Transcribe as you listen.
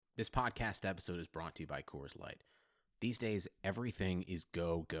This podcast episode is brought to you by Coors Light. These days, everything is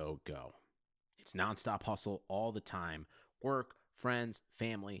go, go, go. It's nonstop hustle all the time. Work, friends,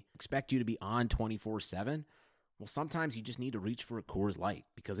 family expect you to be on 24/7. Well, sometimes you just need to reach for a Coors Light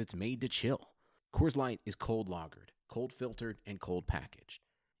because it's made to chill. Coors Light is cold lagered, cold filtered, and cold packaged.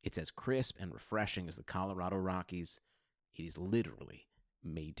 It's as crisp and refreshing as the Colorado Rockies. It is literally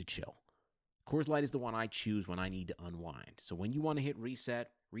made to chill. Coors Light is the one I choose when I need to unwind. So when you want to hit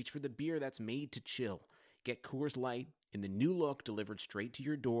reset, reach for the beer that's made to chill. Get Coors Light in the new look delivered straight to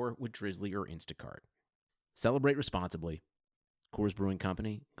your door with Drizzly or Instacart. Celebrate responsibly. Coors Brewing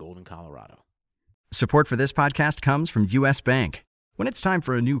Company, Golden, Colorado. Support for this podcast comes from U.S. Bank. When it's time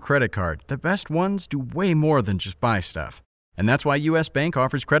for a new credit card, the best ones do way more than just buy stuff. And that's why U.S. Bank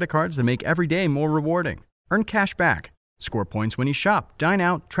offers credit cards that make every day more rewarding. Earn cash back, score points when you shop, dine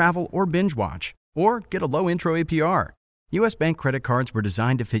out, travel, or binge watch, or get a low intro APR. U.S. Bank credit cards were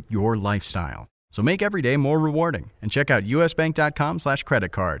designed to fit your lifestyle. So make every day more rewarding and check out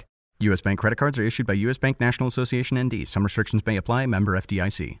usbank.com/credit card. U.S. Bank credit cards are issued by U.S. Bank National Association ND. Some restrictions may apply. Member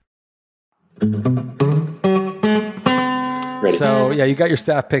FDIC. Ready. So, yeah, you got your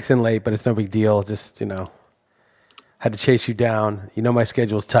staff picks in late, but it's no big deal. Just, had to chase you down. My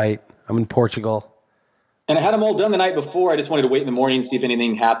schedule's tight. I'm in Portugal. And I had them all done the night before. I just wanted to wait in the morning to see if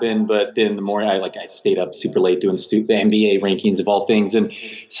anything happened. But then in the morning, I stayed up super late doing the NBA rankings of all things and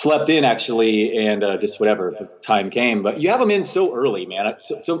slept in actually, and just whatever the time came. But you have them in so early, man.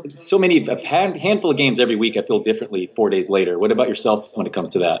 So many, a handful of games every week. I feel differently 4 days later. What about yourself when it comes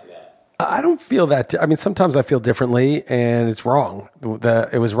to that? I don't feel that. Sometimes I feel differently, and it's wrong.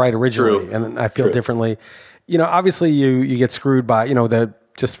 It was right originally, True. and I feel differently. Obviously you get screwed by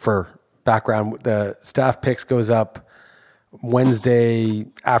just for background, the staff picks goes up Wednesday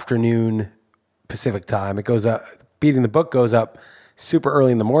afternoon Pacific time. It goes up, beating the book goes up super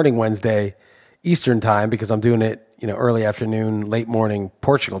early in the morning Wednesday Eastern time because I'm doing it, early afternoon, late morning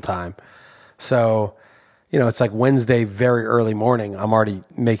Portugal time. So, it's like Wednesday, very early morning. I'm already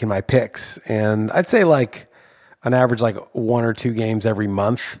making my picks. And I'd say on average, 1 or 2 games every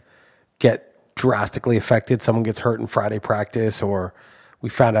month get drastically affected. Someone gets hurt in Friday practice, or we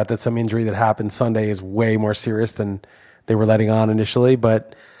found out that some injury that happened Sunday is way more serious than they were letting on initially.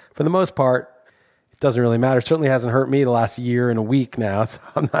 But for the most part, it doesn't really matter. It certainly hasn't hurt me the last year and a week now. So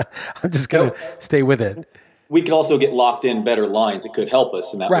I'm just going to stay with it. We could also get locked in better lines. It could help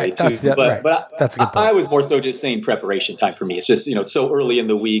us in that way too. But that's a good point. I was more so just saying preparation time for me. It's just, so early in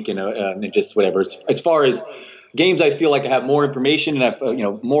the week and just whatever. As far as games, I feel like I have more information and I've,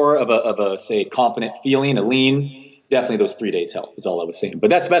 more of a say confident feeling, a lean. Definitely those 3 days help is all I was saying. But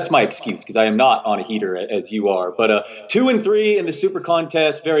that's my excuse because I am not on a heater as you are. But 2-3 in the Super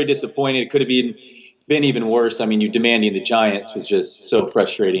Contest, very disappointed. It could have been even worse. You demanding the Giants was just so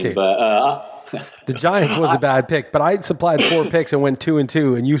frustrating. Dude. But the Giants was a bad pick, but I supplied 4 picks and went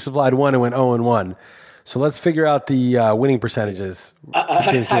 2-2, and you supplied 1 and went 0-1. So let's figure out the winning percentages.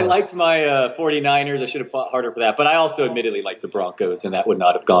 I liked my 49ers. I should have fought harder for that. But I also admittedly liked the Broncos, and that would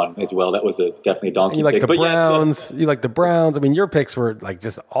not have gone as well. That was definitely a donkey pick. You like the Browns. Yes, you like the Browns. Your picks were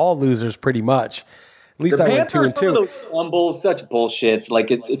just all losers pretty much. At least I went 2-2. Some of those fumbles, such bullshit.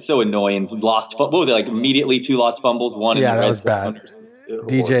 It's so annoying. Lost. What was it? Immediately 2 lost fumbles. One in the red zone. That was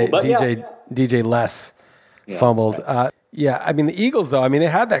bad. DJ Liss fumbled. The Eagles, though, they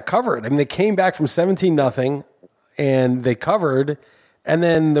had that covered. They came back from 17-0, and they covered, and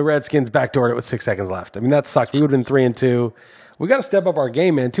then the Redskins backdoored it with 6 seconds left. That sucked. We would have been 3-2. We got to step up our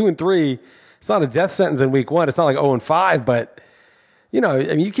game, man. 2-3. It's not a death sentence in week 1. It's not like 0-5, but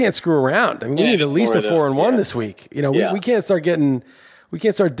you can't screw around. We need at least a 4-1 this week. We can't start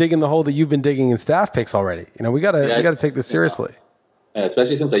digging the hole that you've been digging in staff picks already. We got to take this seriously.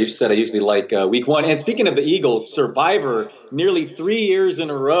 Especially since I usually like week 1. And speaking of the Eagles, Survivor, nearly 3 years in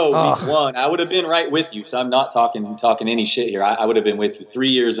a row, week 1. I would have been right with you. So I'm not talking any shit here. I would have been with you 3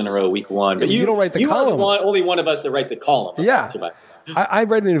 years in a row, week 1. But you don't write the column. You are only one of us that writes a column. Yeah. I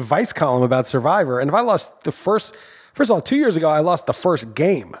read an advice column about Survivor. And if I lost the first of all, 2 years ago, I lost the first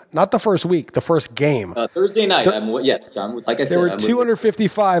game. Not the first week, the first game. Thursday night. Like I said. There were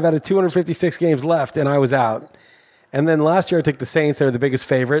 255 out of 256 games left, and I was out. And then last year I took the Saints. They were the biggest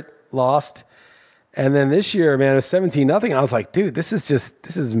favorite, lost. And then this year, man, it was 17-0. And I was like, dude, this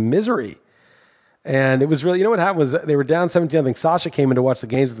is misery. And it was really, what happened was they were down 17-0. Sasha came in to watch the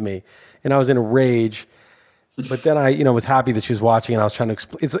games with me, and I was in a rage. But then I, was happy that she was watching, and I was trying to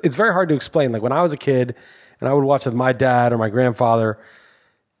explain. It's very hard to explain. Like when I was a kid and I would watch with my dad or my grandfather,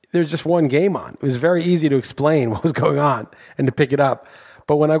 there was just one game on. It was very easy to explain what was going on and to pick it up.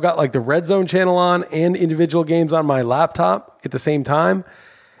 But when I've got like the Red Zone channel on and individual games on my laptop at the same time,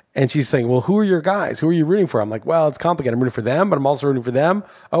 And she's saying, well, who are your guys? Who are you rooting for? I'm like, well, it's complicated. I'm rooting for them, but I'm also rooting for them.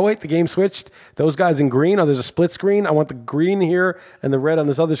 Oh, wait, the game switched. Those guys in green. Oh, there's a split screen. I want the green here and the red on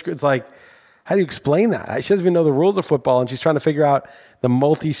this other screen. It's like, how do you explain that? She doesn't even know the rules of football, and she's trying to figure out the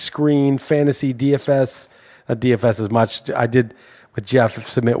multi-screen fantasy DFS. Not DFS as much. I did with Jeff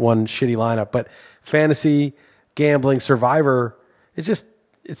submit one shitty lineup, but fantasy, gambling, Survivor,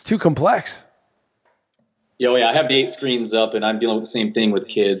 it's too complex. Yeah, I have the 8 screens up, and I'm dealing with the same thing with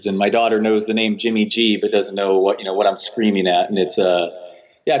kids. And my daughter knows the name Jimmy G, but doesn't know what I'm screaming at. And it's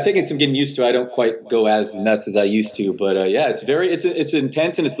taking some getting used to. I don't quite go as nuts as I used to, but it's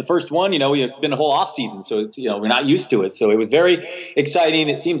intense, and it's the first one. It's been a whole off season, so it's we're not used to it. So it was very exciting.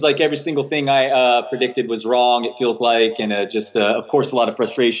 It seems like every single thing I predicted was wrong. It feels like, and of course, a lot of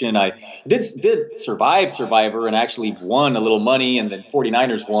frustration. I did survive Survivor and actually won a little money, and then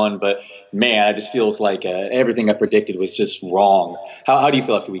 49ers won. But man, it just feels like everything I predicted was just wrong. How do you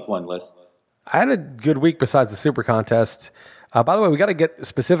feel after week 1, Liss? I had a good week besides the Super Contest. By the way, we got to get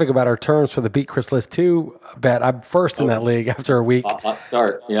specific about our terms for the Beat Chris Liss 2 bet. I'm first in that league after a week. Hot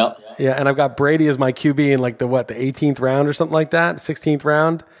start, yeah. Yeah, and I've got Brady as my QB in the 18th round or something like that, 16th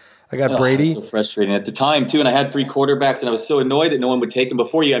round. I got Brady. So frustrating at the time, too, and I had 3 quarterbacks, and I was so annoyed that no one would take him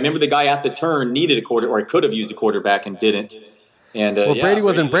before you. I remember the guy at the turn needed a quarter, or I could have used a quarterback and didn't. And Brady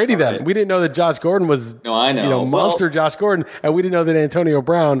wasn't Brady then. Right. We didn't know that Josh Gordon was monster Josh Gordon, and we didn't know that Antonio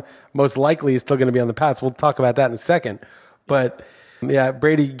Brown most likely is still going to be on the Pats. We'll talk about that in a second. But yeah,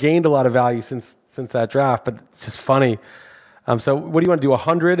 Brady gained a lot of value since that draft, but it's just funny. So what do you want to do,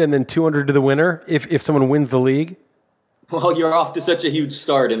 100 and then 200 to the winner if someone wins the league? Well, you're off to such a huge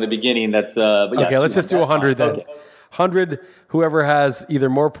start in the beginning. That's okay, let's just do 100 then. Okay. 100, whoever has either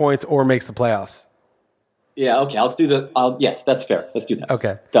more points or makes the playoffs. Yeah, okay, let's do yes, that's fair. Let's do that.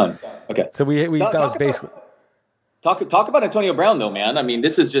 Okay. Done. Okay. So that was basically... Talk about Antonio Brown, though, man. I mean,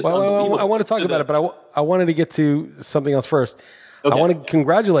 this is just unbelievable. I want to talk about it, but I wanted to get to something else first. Okay. I want to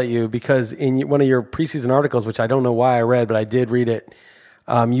congratulate you because in one of your preseason articles, which I don't know why I read, but I did read it,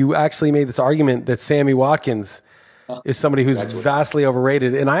 you actually made this argument that Sammy Watkins is somebody who's vastly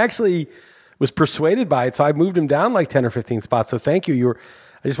overrated. And I actually was persuaded by it, so I moved him down 10 or 15 spots. So thank you.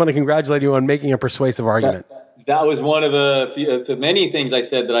 I just want to congratulate you on making a persuasive argument. That was one of the many things I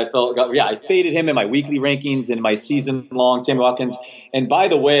said that I felt. I faded him in my weekly rankings and my season-long Sammy Watkins. And by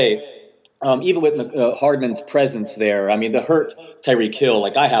the way, even with Hardman's presence there, I mean, the hurt Tyreek Hill,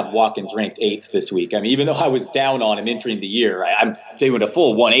 I have Watkins ranked 8th this week. I mean, even though I was down on him entering the year, I'm doing a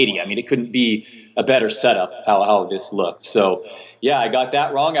full 180. I mean, it couldn't be a better setup how this looked. So, yeah, I got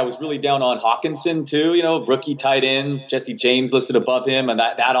that wrong. I was really down on Hawkinson, too. Rookie tight ends, Jesse James listed above him, and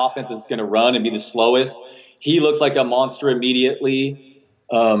that offense is going to run and be the slowest. He looks like a monster immediately.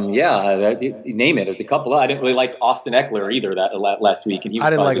 Name it. There's a couple. I didn't really like Austin Eckler either that last week. And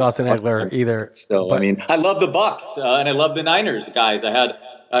I didn't like Austin Eckler either. So, I love the Bucks and I love the Niners, guys. That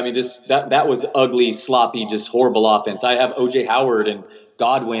was ugly, sloppy, just horrible offense. I have O.J. Howard and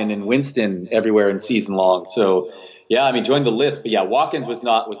Godwin and Winston everywhere in season long. So, yeah, join the list. But, yeah, Watkins was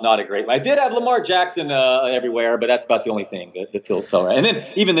not a great one. I did have Lamar Jackson everywhere, but that's about the only thing that fell right. And then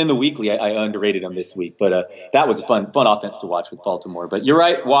even in the weekly, I underrated him this week. But that was a fun offense to watch with Baltimore. But you're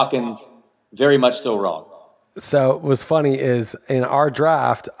right, Watkins, very much so wrong. So what was funny is in our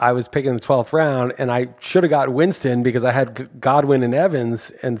draft, I was picking the 12th round, and I should have got Winston because I had Godwin and Evans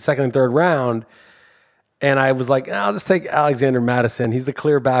in the second and third round. And I was like, I'll just take Alexander Madison. He's the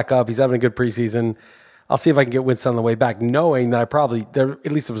clear backup. He's having a good preseason. I'll see if I can get Winston on the way back, knowing that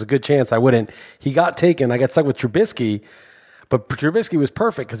at least there was a good chance I wouldn't. He got taken. I got stuck with Trubisky, but Trubisky was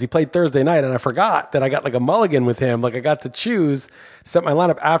perfect because he played Thursday night, and I forgot that I got a mulligan with him. I got to choose, set my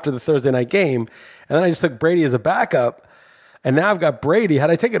lineup after the Thursday night game, and then I just took Brady as a backup, and now I've got Brady. Had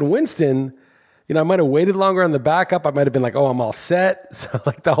I taken Winston, I might have waited longer on the backup. I might have been I'm all set. So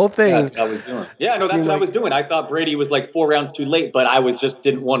the whole thing. That's what I was doing. Yeah, no, that's what I was doing. I thought Brady was 4 rounds too late, but I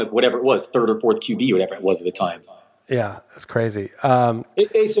didn't want it, whatever it was, 3rd or 4th QB, whatever it was at the time. Yeah, that's crazy.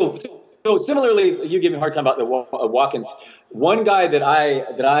 So similarly, you give me a hard time about the Watkins. One guy that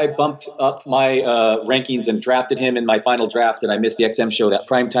I bumped up my rankings and drafted him in my final draft, and I missed the XM show, that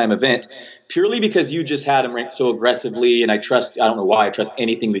primetime event, purely because you just had him ranked so aggressively, and I don't know why I trust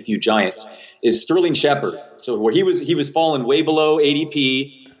anything with you Giants, is Sterling Shepard. So where he was falling way below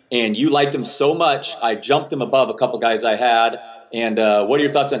ADP, and you liked him so much, I jumped him above a couple guys I had. And what are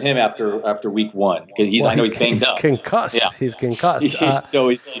your thoughts on him after week 1? Because I know he's banged up. Concussed. Yeah. He's concussed. He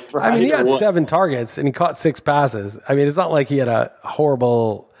had 7 targets and he caught 6 passes. It's not like he had a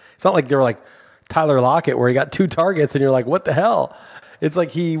horrible. It's not like they were like Tyler Lockett where he got 2 targets and you're like, what the hell? It's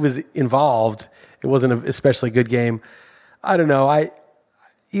like he was involved. It wasn't an especially good game. I don't know.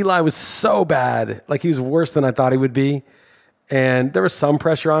 Eli was so bad. Like, he was worse than I thought he would be. And there was some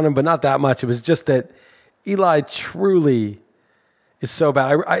pressure on him, but not that much. It was just that Eli truly is so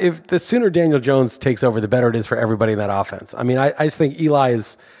bad. If the sooner Daniel Jones takes over, the better it is for everybody in that offense. I mean, I just think Eli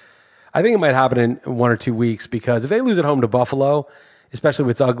is, I think it might happen in 1 or 2 weeks, because if they lose at home to Buffalo, especially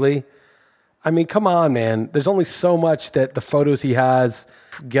if it's ugly, I mean, come on, man. There's only so much that the photos he has,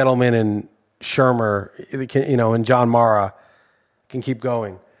 Gettleman and Shermer, and John Mara can keep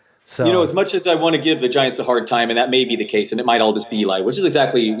going. So, as much as I want to give the Giants a hard time, and that may be the case, and it might all just be Eli, which is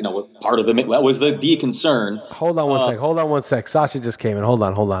exactly, what part of that was the concern. Hold on one sec. Sasha just came in. Hold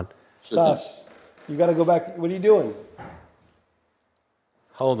on. Sure. Sash, you got to go back. What are you doing?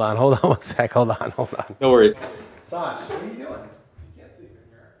 Hold on one sec. Hold on. No worries. Sash, what are you doing? You can't sleep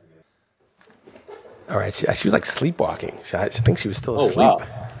in here. All right. She was like sleepwalking. I think she was still asleep. Wow.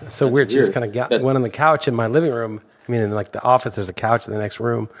 It's so weird. She just kind of went on the couch in my living room. I mean, in like the office, there's a couch in the next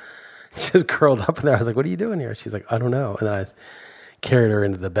room. She just curled up in there. I was like, what are you doing here? She's like, I don't know. And then I carried her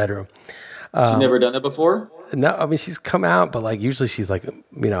into the bedroom. She's never done it before? No, I mean, she's come out, but like usually she's like,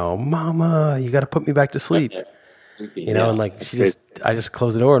 Mama, you got to put me back to sleep. And like I just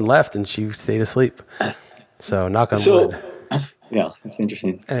closed the door and left, and she stayed asleep. So knock on wood. Yeah, that's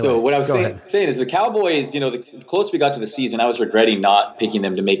interesting. Anyway, so what I was saying is the Cowboys, the closer we got to the season, I was regretting not picking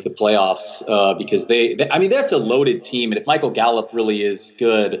them to make the playoffs because they that's a loaded team. And if Michael Gallup really is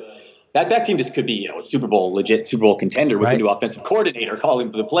good, that team just could be, a legit Super Bowl contender with a new offensive coordinator calling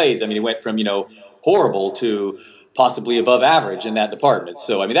for the plays. I mean, it went from, horrible to possibly above average in that department.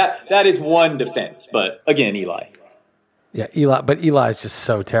 So, I mean, that is one defense. But again, Eli. Yeah, Eli is just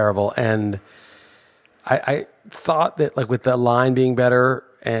so terrible. And I thought that, like, with the line being better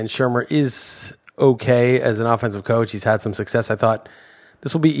and Shermer is okay as an offensive coach, he's had some success. I thought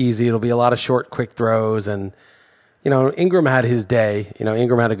this will be easy. It'll be a lot of short, quick throws. And, Ingram had his day.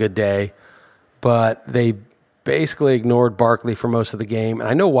 Ingram had a good day. But they basically ignored Barkley for most of the game. And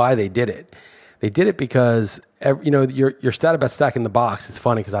I know why they did it. They did it because, your stat about stacking the box is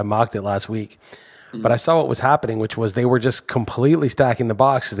funny because I mocked it last week. But I saw what was happening, which was they were just completely stacking the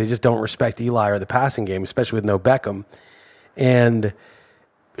box because they just don't respect Eli or the passing game, especially with no Beckham. And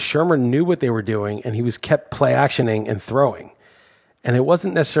Shermer knew what they were doing, and he was kept play actioning and throwing. And it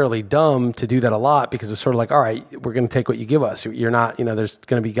wasn't necessarily dumb to do that a lot because it was sort of like, all right, we're going to take what you give us. You're not, there's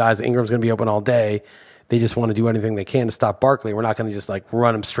going to be guys, Ingram's going to be open all day. They just want to do anything they can to stop Barkley. We're not going to just like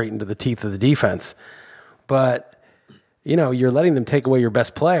run him straight into the teeth of the defense. But you're letting them take away your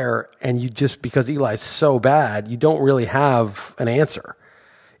best player, and you just, because Eli's so bad, you don't really have an answer.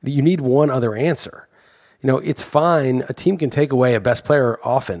 You need one other answer. It's fine. A team can take away a best player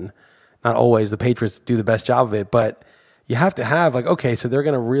often. Not always. The Patriots do the best job of it, but you have to have like, okay, so they're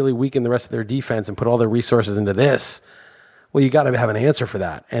going to really weaken the rest of their defense and put all their resources into this. Well, you got to have an answer for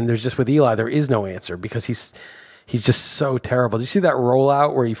that. And there's just with Eli, there is no answer because he's just so terrible. Did you see that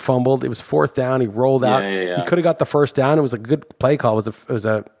rollout where he fumbled? It was 4th down. He rolled out. Yeah. He could have got the first down. It was a good play call. It was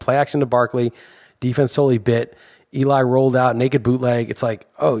a play action to Barkley. Defense totally bit. Eli rolled out, naked bootleg. It's like,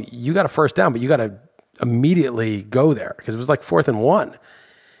 oh, you got a first down, but you got to immediately go there because it was like 4th and 1.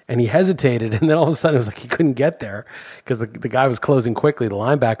 And he hesitated, and then all of a sudden it was like he couldn't get there because the guy was closing quickly, the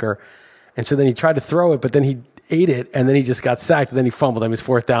linebacker. And so then he tried to throw it, but then he ate it, and then he just got sacked, and then he fumbled. I mean, it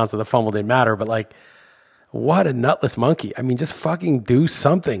was 4th down, so the fumble didn't matter. But like, what a nutless monkey. I mean, just fucking do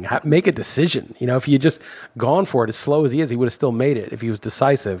something. Make a decision. If he had just gone for it as slow as he is, he would have still made it if he was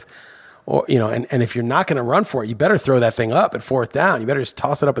decisive. Or, and if you're not going to run for it, you better throw that thing up at 4th down. You better just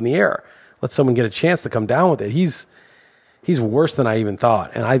toss it up in the air. Let someone get a chance to come down with it. He's worse than I even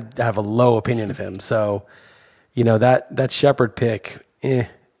thought, and I have a low opinion of him. So, that Shepard pick, it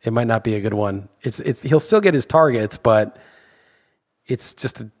might not be a good one. He'll still get his targets, but it's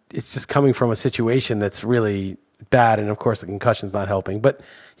just coming from a situation that's really bad, and of course the concussion's not helping. But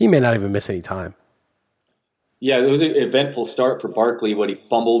he may not even miss any time. Yeah, it was an eventful start for Barkley when he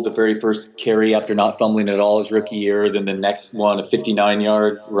fumbled the very first carry after not fumbling at all his rookie year. Then the next one, a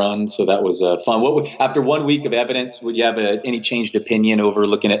 59-yard run. So that was fun. After 1 week of evidence, would you have any changed opinion over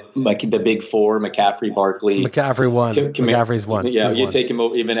looking at like the big four, McCaffrey, Barkley? McCaffrey won. McCaffrey's won. Yeah, you take him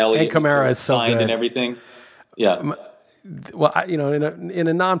over, even Elliott. And Kamara is so signed good. And everything. Yeah. Well, in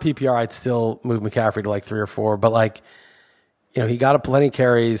a non-PPR, I'd still move McCaffrey to like 3 or 4, but like, he got a plenty of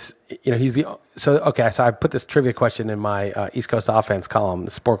carries. So I put this trivia question in my East Coast offense column,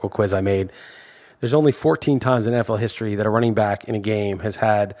 the Sporkle quiz I made. There's only 14 times in NFL history that a running back in a game has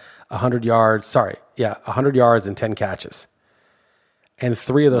had 100 yards and 10 catches. And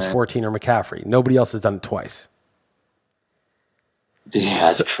 3 of those 14 are McCaffrey. Nobody else has done it twice. Yeah,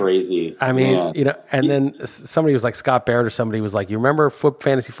 that's crazy. I mean, and then somebody was like Scott Barrett or somebody was like, you remember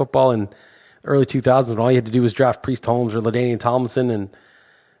fantasy football in early 2000s when all you had to do was draft Priest Holmes or LaDainian Tomlinson and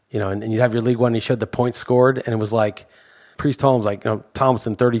you'd have your league one and you showed the points scored and it was like Priest Holmes, like,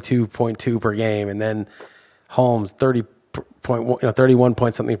 Tomlinson 32.2 per game and then Holmes 31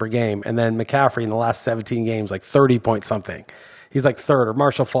 point something per game. And then McCaffrey in the last 17 games, like 30 point something. He's like third, or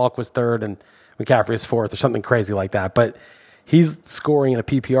Marshall Faulk was third and McCaffrey is fourth or something crazy like that. But he's scoring in a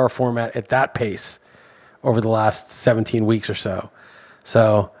PPR format at that pace over the last 17 weeks or so.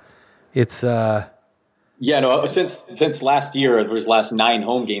 So it's, since last year, or his last 9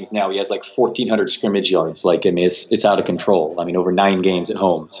 home games now, he has like 1,400 scrimmage yards. Like, I mean, it's out of control. I mean, over 9 games at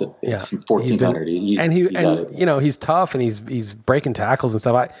home. So it's 1,400. He's tough and he's breaking tackles and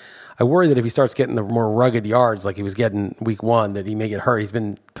stuff. I worry that if he starts getting the more rugged yards like he was getting week 1, that he may get hurt. He's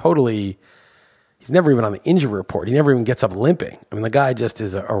never even on the injury report. He never even gets up limping. I mean, the guy just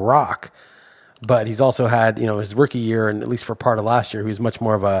is a rock. But he's also had, his rookie year, and at least for part of last year, he was much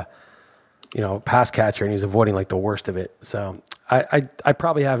more of a, pass catcher, and he's avoiding like the worst of it. So I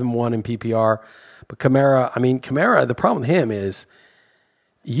probably have him 1 in PPR. But Kamara, the problem with him is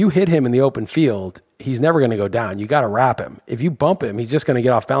you hit him in the open field, he's never going to go down. You got to wrap him. If you bump him, he's just going to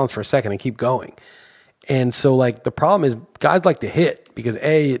get off balance for a second and keep going. And so, like, the problem is guys like to hit because,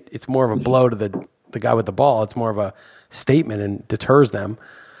 A, it's more of a blow to the guy with the ball. It's more of a statement and deters them.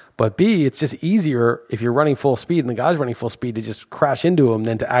 But B, it's just easier if you're running full speed and the guy's running full speed to just crash into him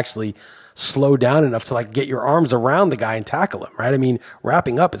than to actually slow down enough to, like, get your arms around the guy and tackle him, right? I mean,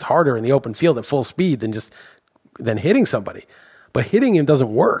 wrapping up is harder in the open field at full speed than hitting somebody. But hitting him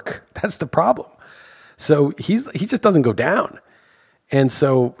doesn't work. That's the problem. So he just doesn't go down. And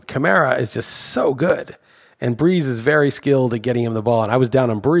so Kamara is just so good. And Breeze is very skilled at getting him the ball. And I was down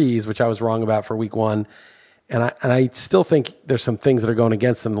on Breeze, which I was wrong about for week 1. And I still think there's some things that are going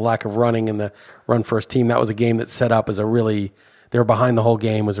against them. The lack of running and the run first team. That was a game that set up as they were behind the whole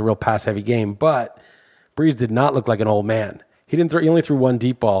game, was a real pass heavy game. But Breeze did not look like an old man. He only threw 1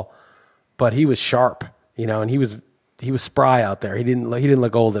 deep ball, but he was sharp, and he was spry out there. He didn't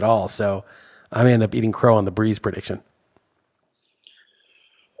look old at all. So I may end up eating crow on the Breeze prediction.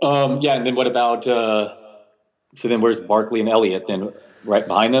 And then what about? So then, where's Barkley and Elliott? Then right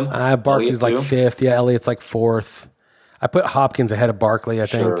behind them. Barkley's like 5th. Yeah, Elliott's like 4th. I put Hopkins ahead of Barkley. I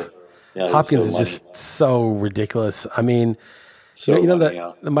think. Sure. Yeah, Hopkins is just so ridiculous. I mean,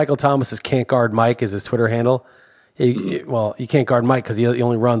 the Michael Thomas's can't guard Mike is his Twitter handle. You can't guard Mike because he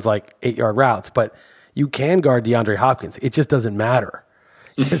only runs like 8-yard routes, but you can guard DeAndre Hopkins. It just doesn't matter.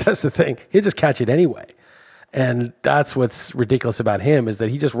 That's the thing. He'll just catch it anyway. And that's what's ridiculous about him is that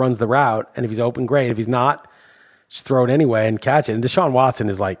he just runs the route, and if he's open, great. If he's not, just throw it anyway and catch it. And Deshaun Watson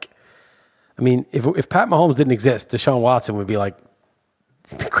is like, I mean, if Pat Mahomes didn't exist, Deshaun Watson would be like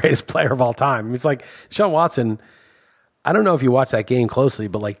the greatest player of all time. It's like Deshaun Watson, I don't know if you watch that game closely,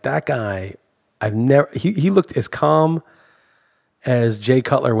 but like that guy, he looked as calm as Jay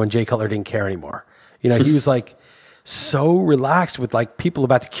Cutler when Jay Cutler didn't care anymore. He was like so relaxed with like people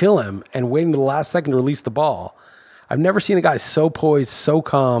about to kill him and waiting to the last second to release the ball. I've never seen a guy so poised, so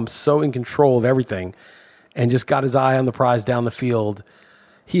calm, so in control of everything, and just got his eye on the prize down the field.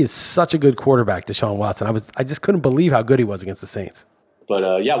 He is such a good quarterback, Deshaun Watson. I just couldn't believe how good he was against the Saints. But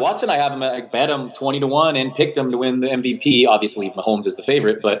Watson, I bet him 20-1 and picked him to win the MVP. Obviously, Mahomes is the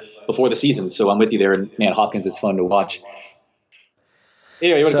favorite, but before the season, so I'm with you there. And man, Hopkins is fun to watch.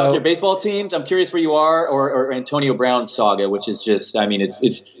 Anyway, you want to talk your baseball teams? I'm curious where you are, or Antonio Brown's saga, which is just, I mean,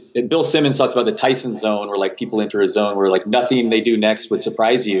 Bill Simmons talks about the Tyson zone, where like people enter a zone where like nothing they do next would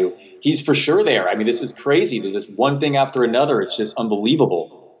surprise you. He's for sure there. I mean, this is crazy. There's just one thing after another. It's just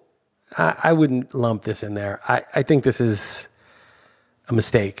unbelievable. I wouldn't lump this in there. I think this is a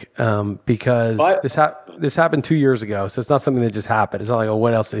mistake because this happened 2 years ago, so it's not something that just happened. It's not like, oh,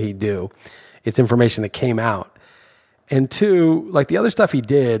 what else did he do? It's information that came out. And 2, like the other stuff he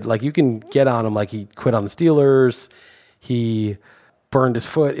did, like you can get on him, like he quit on the Steelers, he burned his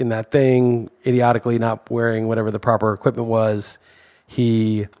foot in that thing, idiotically not wearing whatever the proper equipment was.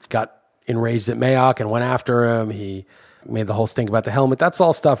 He got enraged at Mayock and went after him. He made the whole stink about the helmet. That's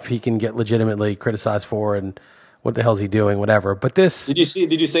all stuff he can get legitimately criticized for, and what the hell is he doing, whatever. But this... Did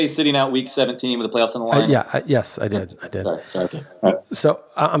you say sitting out week 17 with the playoffs on the line? Yes, I did. Sorry, okay. All right. So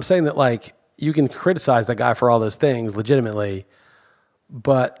I'm saying that, like, you can criticize the guy for all those things legitimately,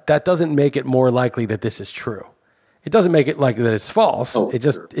 but that doesn't make it more likely that this is true. It doesn't make it likely that it's false.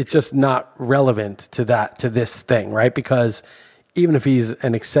 It's just not relevant to this thing, right? Because even if he's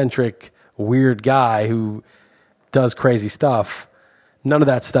an eccentric, weird guy who does crazy stuff, none of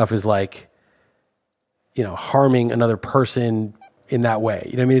that stuff is like, harming another person in that way.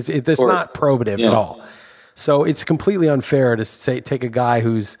 You know what I mean? It's not probative at all. So it's completely unfair to take a guy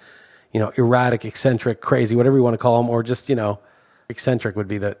who's, erratic, eccentric, crazy, whatever you want to call him, or just, eccentric would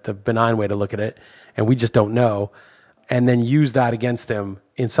be the benign way to look at it, and we just don't know, and then use that against him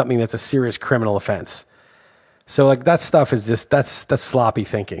in something that's a serious criminal offense. So like that stuff is just, that's sloppy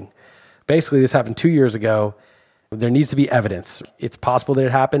thinking. Basically, this happened 2 years ago. There needs to be evidence. It's possible that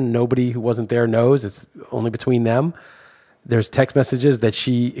it happened. Nobody who wasn't there knows. It's only between them. There's text messages that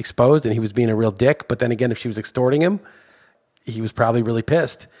she exposed and he was being a real dick. But then again, if she was extorting him, he was probably really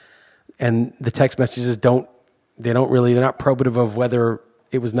pissed. And the text messages they're not probative of whether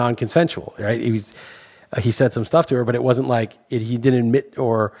it was non-consensual, right? He said some stuff to her, but it wasn't like he didn't admit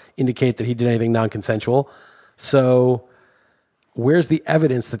or indicate that he did anything non-consensual. So where's the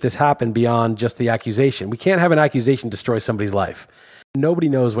evidence that this happened beyond just the accusation? We can't have an accusation destroy somebody's life. Nobody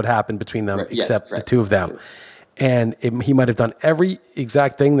knows what happened between them except the two of them. Sure. And he might have done every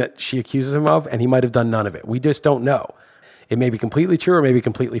exact thing that she accuses him of, and he might have done none of it. We just don't know. It may be completely true or maybe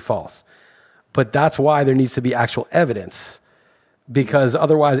completely false. But that's why there needs to be actual evidence, because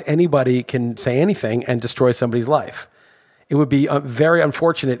otherwise anybody can say anything and destroy somebody's life. It would be very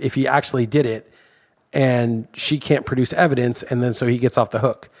unfortunate if he actually did it and she can't produce evidence, and then so he gets off the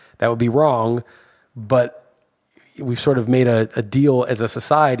hook. That would be wrong, but we've sort of made a deal as a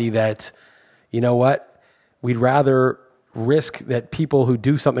society that, you know what, we'd rather risk that people who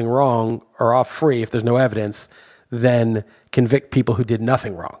do something wrong are off free if there's no evidence than convict people who did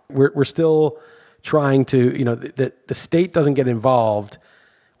nothing wrong. We're still trying to, the state doesn't get involved.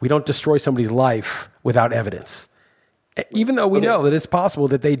 We don't destroy somebody's life without evidence. Even though we know that it's possible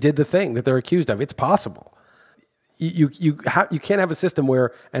that they did the thing that they're accused of. It's possible. You can't have a system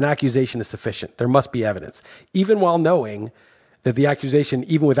where an accusation is sufficient. There must be evidence. Even while knowing that the accusation,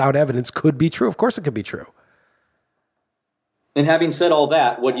 even without evidence, could be true. Of course it could be true. And having said all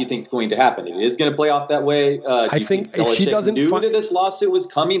that, what do you think is going to happen? It is going to play off that way. I think if she doesn't knew that this lawsuit was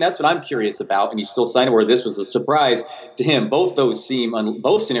coming, that's what I'm curious about. And he still signed it, where this was a surprise to him. Both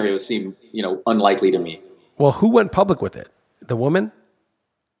scenarios seem, unlikely to me. Well, who went public with it? The woman?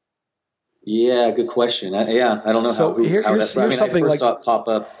 Yeah, good question. I don't know. So here's something I saw it pop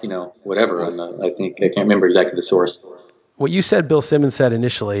up, whatever. And I can't remember exactly the source. What you said, Bill Simmons said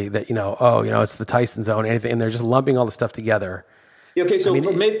initially that, it's the Tyson zone, anything, and they're just lumping all the stuff together. Okay, so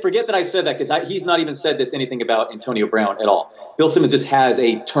forget that I said that, because he's not even said anything about Antonio Brown at all. Bill Simmons just has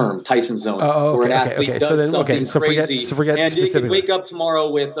a term, Tyson zone, where an athlete does something crazy, forget and they could wake up tomorrow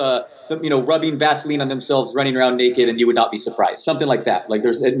with rubbing Vaseline on themselves, running around naked, and you would not be surprised. Something like that. Like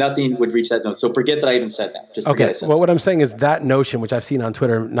nothing would reach that zone. So forget that I even said that. Just forget I said that. What I'm saying is that notion, which I've seen on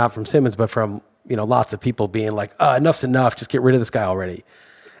Twitter, not from Simmons, but from lots of people being like, enough's enough, just get rid of this guy already.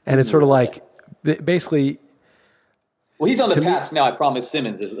 And it's sort of like, basically. Well, he's on the Pats now. I promise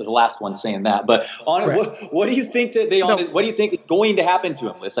Simmons is the last one saying that. But what do you think what do you think is going to happen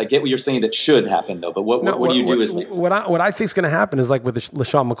to him, Liss? I get what you're saying that should happen, though. But what do you do? What I think is going to happen is like with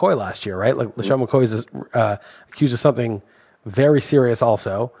LaShawn McCoy last year, right? Like LaShawn McCoy is accused of something very serious,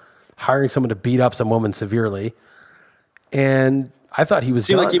 also hiring someone to beat up some woman severely, and I thought he was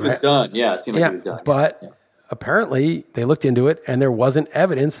seemed done. Like he was done. Yeah, it seemed like he was done. But apparently they looked into it, and there wasn't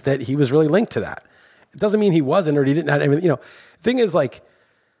evidence that he was really linked to that. It doesn't mean he wasn't or he didn't have anything. The thing is, like,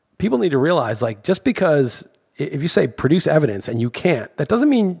 people need to realize, like, just because if you say produce evidence and you can't, that doesn't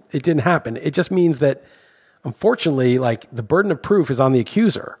mean it didn't happen. It just means that, unfortunately, like, the burden of proof is on the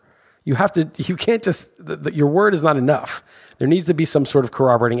accuser. You can't just, your word is not enough. There needs to be some sort of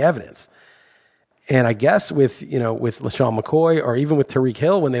corroborating evidence. And I guess with LaShawn McCoy or even with Tyreek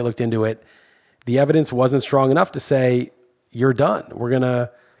Hill, when they looked into it, the evidence wasn't strong enough to say, you're done. We're going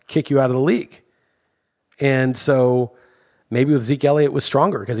to kick you out of the league. And so maybe with Zeke Elliott was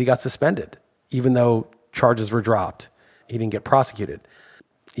stronger because he got suspended, even though charges were dropped. He didn't get prosecuted.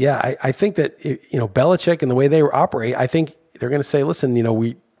 Yeah, I think that, Belichick and the way they operate, I think they're going to say, listen,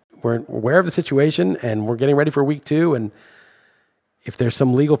 we're aware of the situation and we're getting ready for week 2. And if there's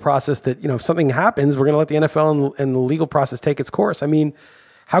some legal process that, if something happens, we're going to let the NFL and the legal process take its course. I mean,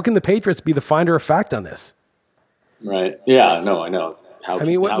 how can the Patriots be the finder of fact on this? Right. Yeah, no, I know.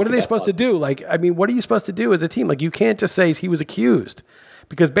 What are they supposed to do? Like, what are you supposed to do as a team? Like, you can't just say he was accused,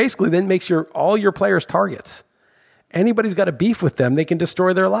 because basically then makes all your players targets. Anybody's got a beef with them, they can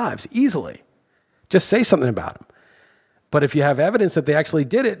destroy their lives easily. Just say something about them. But if you have evidence that they actually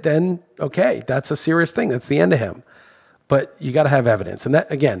did it, then okay, that's a serious thing. That's the end of him. But you got to have evidence. And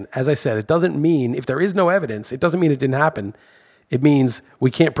that, again, as I said, it doesn't mean, if there is no evidence, it doesn't mean it didn't happen. It means we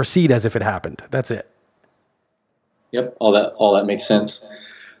can't proceed as if it happened. That's it. Yep, all that makes sense.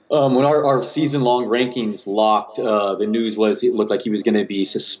 When our season-long rankings locked, the news was it looked like he was going to be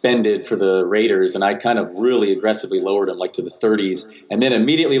suspended for the Raiders, and I kind of really aggressively lowered him like to the 30s, and then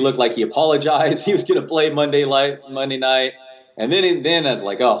immediately looked like he apologized. He was going to play Monday night, and then I was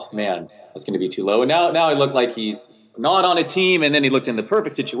like, oh man, that's going to be too low. And now it looked like he's not on a team, and then he looked in the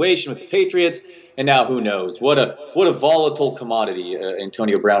perfect situation with the Patriots, and now who knows? What a volatile commodity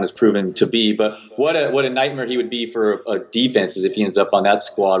Antonio Brown has proven to be. But what a nightmare he would be for defenses if he ends up on that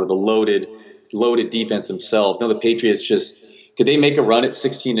squad with a loaded defense himself. No, the Patriots could they make a run at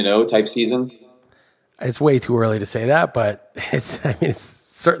 16-0 type season? It's way too early to say that, but it's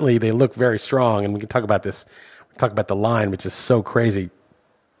certainly they look very strong, and we can talk about this. We can talk about the line, which is so crazy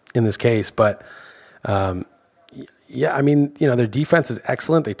in this case, but. Yeah, I mean, their defense is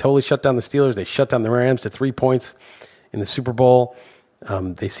excellent. They totally shut down the Steelers. They shut down the Rams to 3 points in the Super Bowl.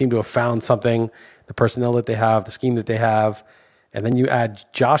 They seem to have found something, the personnel that they have, the scheme that they have. And then you add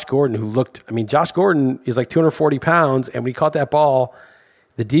Josh Gordon, Josh Gordon is like 240 pounds, and when he caught that ball,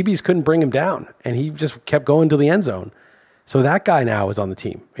 the DBs couldn't bring him down, and he just kept going to the end zone. So that guy now is on the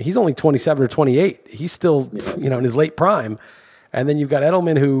team. He's only 27 or 28. He's still, in his late prime. And then you've got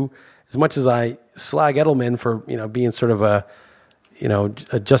Edelman, who, as much as I slag Edelman for, being sort of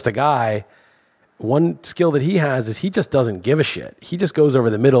just a guy, one skill that he has is he just doesn't give a shit. He just goes over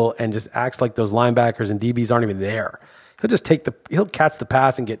the middle and just acts like those linebackers and DBs aren't even there. He'll catch the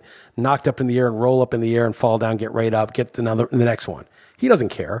pass and get knocked up in the air and roll up in the air and fall down, get right up, get the next one. He doesn't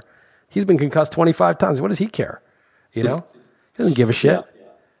care. He's been concussed 25 times. What does he care? He doesn't give a shit. Yeah.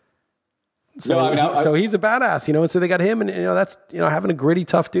 So he's a badass, and so they got him, and that's having a gritty,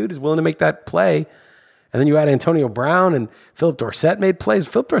 tough dude who's willing to make that play. And then you add Antonio Brown, and Philip Dorsett made plays.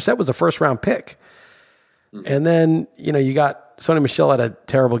 Philip Dorsett was a first-round pick. Mm-hmm. And then you got Sonny Michel had a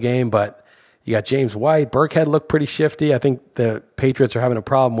terrible game, but you got James White. Burkhead looked pretty shifty. I think the Patriots are having a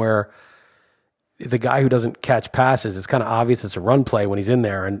problem where the guy who doesn't catch passes, it's kind of obvious it's a run play when he's in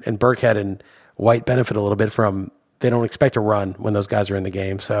there, and Burkhead and White benefit a little bit from they don't expect a run when those guys are in the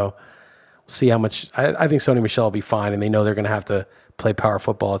game. So see how much I think Sonny Michel will be fine, and they know they're going to have to play power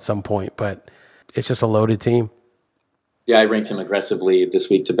football at some point, but it's just a loaded team. Yeah, I ranked him aggressively this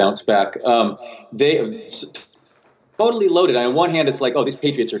week to bounce back. They totally loaded. On one hand, it's like, these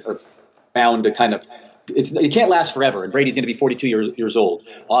Patriots are bound to kind of it can't last forever, and Brady's going to be 42 years old.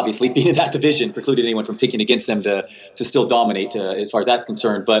 Obviously, being in that division precluded anyone from picking against them to still dominate as far as that's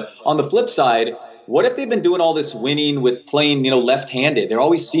concerned. But on the flip side, what if they've been doing all this winning with playing, left-handed? They're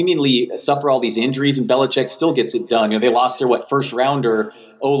always seemingly suffer all these injuries, and Belichick still gets it done. They lost their first-rounder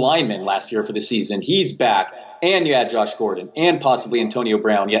O-lineman last year for the season. He's back, and you add Josh Gordon and possibly Antonio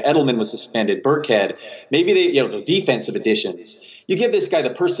Brown. Yeah, Edelman was suspended. Burkhead. Maybe the defensive additions. You give this guy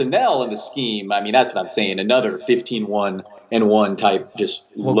the personnel and the scheme. I mean, that's what I'm saying. Another 15-1-1 type, just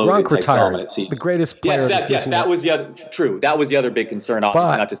loaded type dominant season. The greatest player. Yes, that was the other true. That was the other big concern.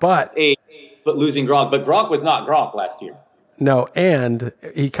 Obviously, not just age. But losing Gronk. But Gronk was not Gronk last year. No, and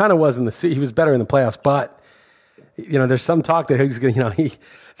he kind of was he was better in the playoffs. But there's some talk that he's going to,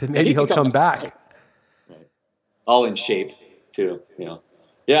 maybe he'll come back. Right. All in shape too.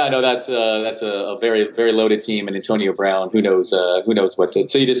 Yeah, no, that's a very, very loaded team, and Antonio Brown. Who knows what to.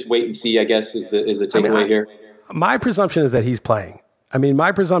 So you just wait and see, I guess, is the takeaway here. My presumption is that he's playing.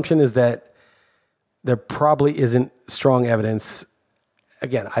 My presumption is that there probably isn't strong evidence.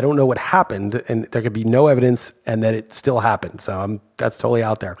 Again, I don't know what happened, and there could be no evidence, and that it still happened. So that's totally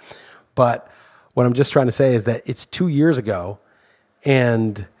out there. But what I'm just trying to say is that it's 2 years ago,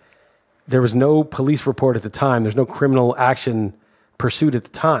 and there was no police report at the time. There's no criminal action pursued at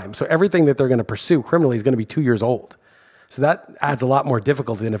the time. So everything that they're going to pursue criminally is going to be 2 years old. So that adds a lot more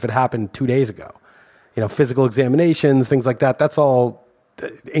difficulty than if it happened 2 days ago. Physical examinations, things like that. That's all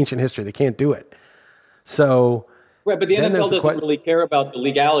ancient history. They can't do it. So. Right, but the NFL doesn't really care about the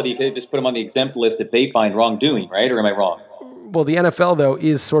legality. They just put them on the exempt list if they find wrongdoing, right? Or am I wrong? Well, the NFL, though,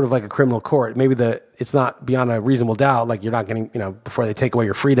 is sort of like a criminal court. Maybe it's not beyond a reasonable doubt. Like you're not getting, before they take away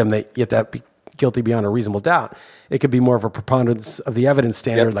your freedom, you have to be guilty beyond a reasonable doubt. It could be more of a preponderance of the evidence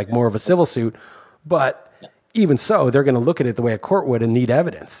standard, like more of a civil suit. But even so, they're going to look at it the way a court would and need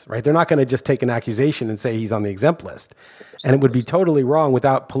evidence, right? They're not going to just take an accusation and say he's on the exempt list. And it would be totally wrong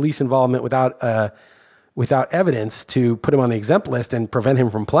without police involvement, without evidence to put him on the exempt list and prevent him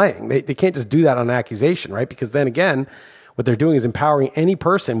from playing. They can't just do that on an accusation, right? Because then again, what they're doing is empowering any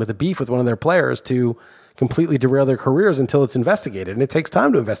person with a beef with one of their players to completely derail their careers until it's investigated. And it takes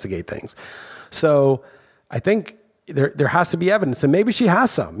time to investigate things. So I think there has to be evidence, and maybe she has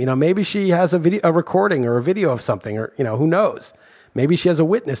some, maybe she has a recording or a video of something, or, who knows? Maybe she has a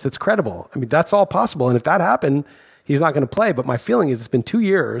witness that's credible. That's all possible. And if that happened, he's not going to play. But my feeling is it's been 2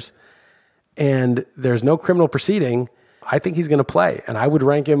 years and there's no criminal proceeding. I think he's going to play, and I would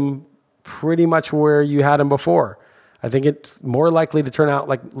rank him pretty much where you had him before. I think it's more likely to turn out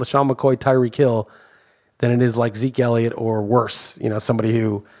like LaShawn McCoy, Tyreek Hill than it is like Zeke Elliott or worse, somebody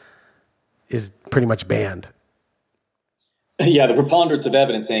who is pretty much banned. Yeah, the preponderance of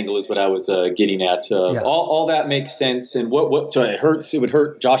evidence angle is what I was getting at. All that makes sense. And so it would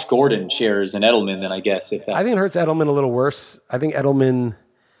hurt Josh Gordon shares and Edelman then, I guess. I think it hurts Edelman a little worse. I think Edelman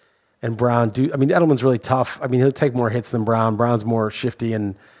and Brown Edelman's really tough. He'll take more hits than Brown. Brown's more shifty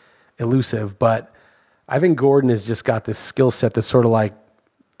and elusive, but I think Gordon has just got this skill set that's sort of like,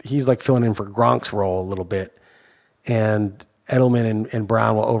 he's like filling in for Gronk's role a little bit. And Edelman and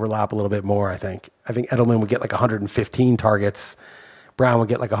Brown will overlap a little bit more, I think. I think Edelman would get like 115 targets. Brown would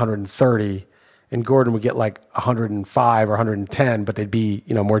get like 130. And Gordon would get like 105 or 110, but they'd be,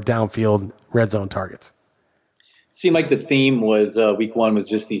 more downfield red zone targets. Seemed like the theme was week one was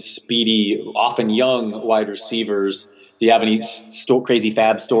just these speedy, often young wide receivers. Do you have any crazy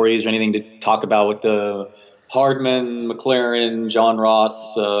fab stories or anything to talk about with the Hardman, McLaren, John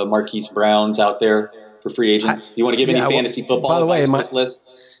Ross, Marquise Browns out there for free agents? Do you want to give any fantasy football advice, Chris Liss?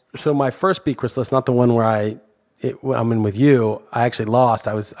 So my first beat, Chris Liss, not the one where I'm in with you. I actually lost.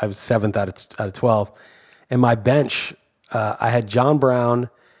 I was 7th out of 12. And my bench, I had John Brown,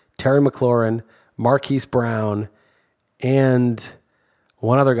 Terry McLaurin, Marquise Brown, and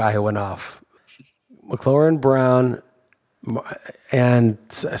one other guy who went off. McLaurin, Brown, and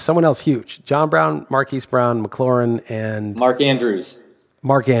someone else huge. John Brown, Marquise Brown, McLaurin, and Mark Andrews.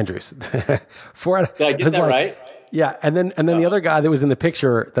 Did I get that right? Yeah, and then the other guy that was in the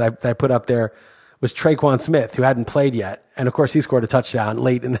picture that I put up there was Traquan Smith, who hadn't played yet, and of course he scored a touchdown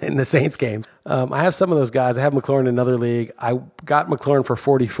late in the Saints game. I have some of those guys. I have McLaurin in another league. I got McLaurin for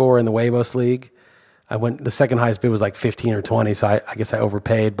 44 in the Huevos league. The second highest bid was like 15 or 20, so I guess I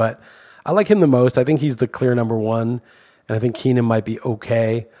overpaid, but I like him the most. I think he's the clear number one. And I think Keenan might be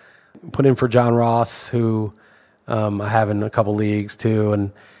okay. Put in for John Ross, who I have in a couple leagues too.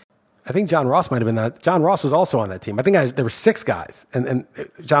 And I think John Ross might have been that. John Ross was also on that team. I think there were 6 guys, and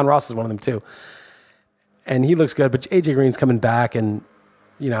John Ross is one of them too. And he looks good, but AJ Green's coming back, and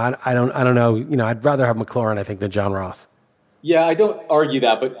I don't know. I'd rather have McLaurin, I think, than John Ross. Yeah, I don't argue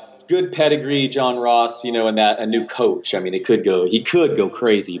that, but good pedigree, John Ross, and that a new coach. He could go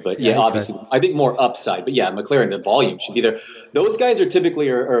crazy, but obviously I think more upside. But yeah, McLaren, the volume should be there. Those guys are typically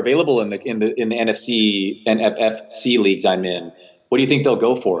are available in the NFC NFBC leagues I'm in. What do you think they'll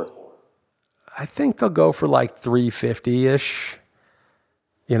go for? I think they'll go for like 350-ish,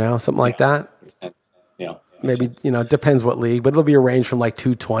 something like that. Makes sense. Yeah. Maybe, depends what league, but it'll be a range from like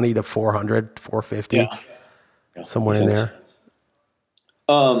 220 to 400, 450, somewhere in there.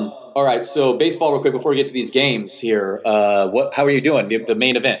 All right, so baseball real quick before we get to these games here. How are you doing? The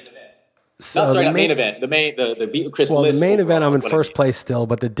main event. The main event. The Chris Liss. The main event, I'm in first place still,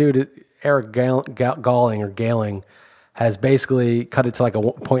 but the dude, Eric Galing, has basically cut it to like a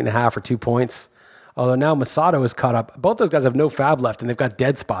 1.5 or 2 points. Although now Masato is caught up. Both those guys have no fab left, and they've got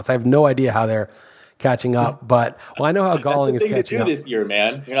dead spots. I have no idea how they're catching up, but I know how Galling is catching up. That's the thing to do this year,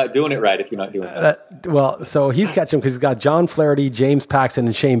 man. You're not doing it right if you're not doing that. So he's catching because he's got John Flaherty, James Paxton,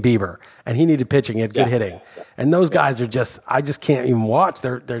 and Shane Bieber, and he needed pitching. He had good hitting. Yeah. And those guys are I just can't even watch.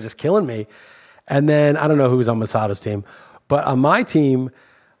 They're just killing me. And then I don't know who's on Masato's team, but on my team,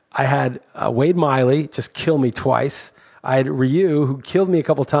 I had Wade Miley just kill me twice. I had Ryu, who killed me a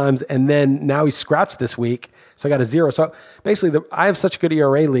couple times, and then now he's scratched this week, so I got a 0. So basically, I have such a good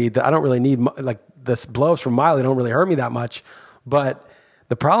ERA lead that I don't really need, the blows from Miley don't really hurt me that much. But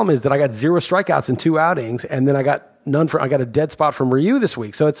the problem is that I got 0 strikeouts in 2 outings, and then I got a dead spot from Ryu this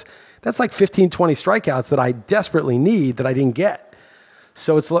week. So that's like 15, 20 strikeouts that I desperately need that I didn't get.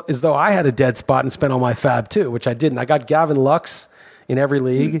 So it's as though I had a dead spot and spent all my fab too, which I didn't. I got Gavin Lux in every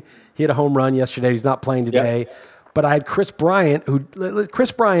league. Mm-hmm. He had a home run yesterday. He's not playing today. Yep. But I had Chris Bryant,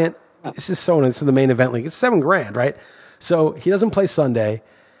 this is the main event league. It's $7,000, right? So he doesn't play Sunday,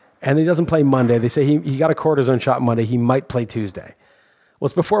 and he doesn't play Monday. They say he got a cortisone shot Monday. He might play Tuesday. Well,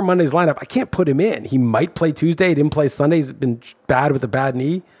 it's before Monday's lineup. I can't put him in. He might play Tuesday. He didn't play Sunday. He's been bad with a bad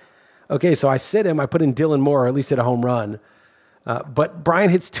knee. Okay, so I sit him. I put in Dylan Moore, or at least hit a home run. But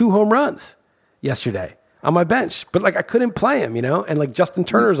Bryant hits 2 home runs yesterday on my bench. But I couldn't play him, and Justin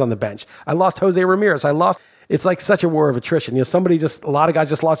Turner's on the bench. I lost Jose Ramirez. It's like such a war of attrition. A lot of guys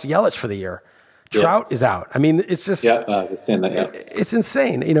just lost Yelich for the year. Trout is out. It's just, it's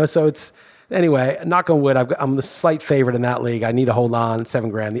insane. So it's, anyway, knock on wood, I'm the slight favorite in that league. I need to hold on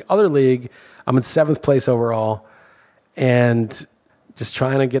 $7,000. The other league, I'm in 7th place overall. And just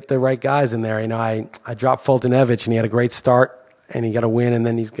trying to get the right guys in there. I dropped Fultonevich, and he had a great start, and he got a win, and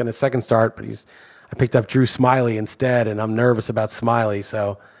then he's got a second start, but I picked up Drew Smiley instead, and I'm nervous about Smiley.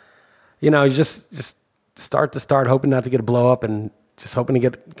 So, just start to start, hoping not to get a blow up, and just hoping to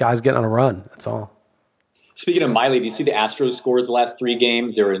get guys getting on a run. That's all. Speaking of Miley, do you see the Astros scores the last 3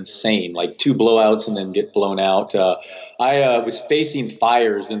 games? They were insane, like 2 blowouts and then get blown out. I was facing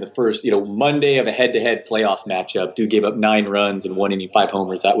Fires in the first, Monday of a head-to-head playoff matchup. Dude gave up 9 runs and 1 inning, 5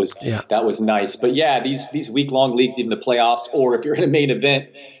 homers. That was nice. But yeah, these week-long leagues, even the playoffs, or if you're in a main event,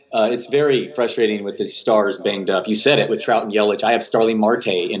 it's very frustrating with the stars banged up. You said it with Trout and Yelich. I have Starling Marte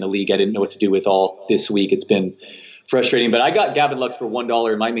in the league. I didn't know what to do with all this week. It's been frustrating, but I got Gavin Lux for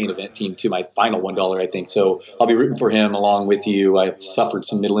 $1 in my main event team too, my final $1, I think. So I'll be rooting for him along with you. I've suffered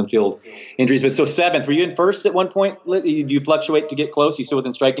some middle infield injuries, but so 7th, were you in first at one point? Do you fluctuate to get close? You still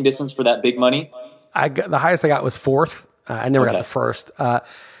within striking distance for that big money? The highest I got was 4th. I never got to first.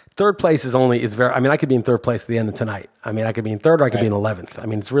 Third place is very, I could be in third place at the end of tonight. I could be in third or I could be in 11th.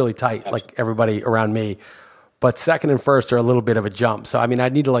 It's really tight, like everybody around me. But second and first are a little bit of a jump. So, I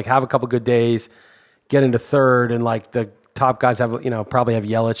need to have a couple good days, get into third, and the top guys have, probably have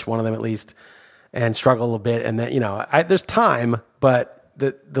Yelich, one of them at least, and struggle a little bit. And then, there's time, but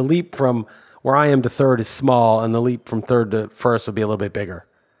the leap from where I am to third is small, and the leap from third to first will be a little bit bigger.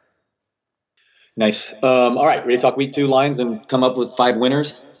 Nice. All right. Ready to talk week 2 lines and come up with 5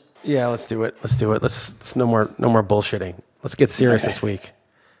 winners? Yeah, let's do it. Let's no more bullshitting. Let's get serious this week.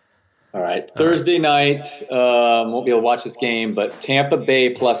 All right. Thursday night, won't be able to watch this game, but Tampa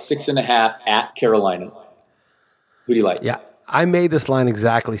Bay plus 6.5 at Carolina. Who do you like? Yeah, I made this line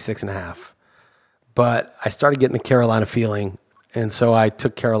exactly 6.5, but I started getting the Carolina feeling, and so I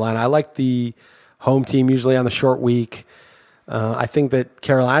took Carolina. I like the home team usually on the short week. I think that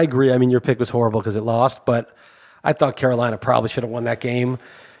Carolina, I agree. Your pick was horrible because it lost, but I thought Carolina probably should have won that game.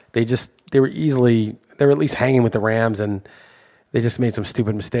 They were at least hanging with the Rams, and they just made some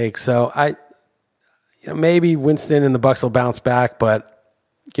stupid mistakes. So maybe Winston and the Bucs will bounce back, but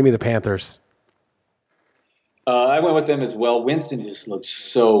give me the Panthers. I went with them as well. Winston just looks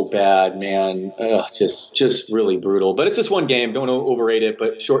so bad, man. Just really brutal. But it's just one game. Don't overrate it.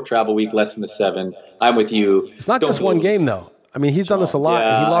 But short travel week, less than the 7. I'm with you. It's not just one game, though. He's done this a lot,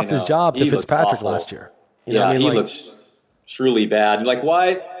 and he lost his job to Fitzpatrick last year. He looks truly bad. And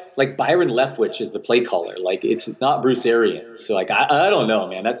why? Byron Leftwich is the play caller. It's not Bruce Arians. So I don't know,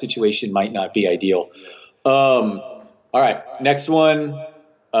 man. That situation might not be ideal. All right, next one.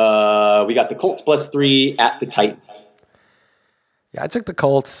 We got the Colts plus 3 at the Titans. Yeah, I took the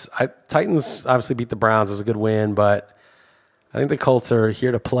Colts. Titans obviously beat the Browns. It was a good win, but I think the Colts are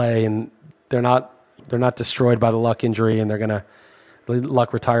here to play, and they're not destroyed by the Luck injury, and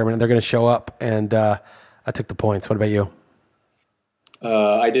Luck retirement, and they're going to show up. And I took the points. What about you?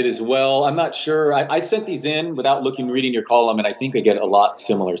 I did as well. I'm not sure. I sent these in without reading your column, and I think I get a lot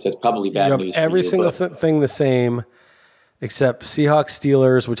similar. So that's probably bad news. Every single thing the same, except Seahawks,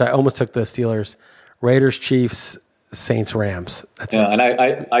 Steelers, which I almost took the Steelers, Raiders, Chiefs, Saints, Rams. That's it. And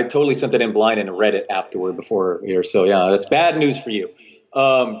I totally sent that in blind and read it afterward before here. So yeah, that's bad news for you.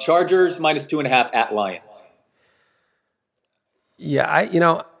 Chargers minus 2.5 at Lions. Yeah,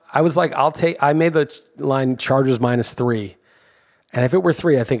 I was like, I made the line Chargers minus 3. And if it were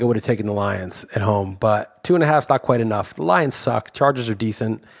 3, I think I would have taken the Lions at home. But 2.5 is not quite enough. The Lions suck. Chargers are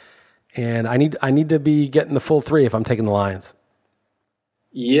decent. And I need to be getting the full 3 if I'm taking the Lions.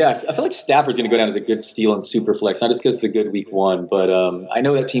 Yeah, I feel like Stafford's going to go down as a good steal in Superflex, not just because of the good week 1, but I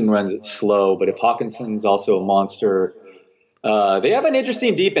know that team runs it slow. But if Hawkinson's also a monster, they have an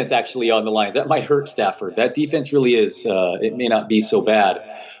interesting defense actually on the Lions. That might hurt Stafford. That defense really is. It may not be so bad.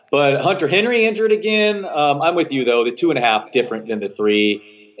 But Hunter Henry injured again. I'm with you, though. The 2.5 different than the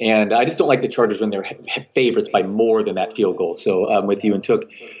 3. And I just don't like the Chargers when they're favorites by more than that field goal. So I'm with you and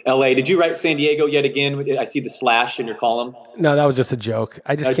took L.A. Did you write San Diego yet again? I see the slash in your column. No, that was just a joke.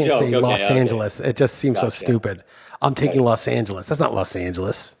 I just can't say Los Angeles. It just seems so stupid. I'm taking Los Angeles. That's not Los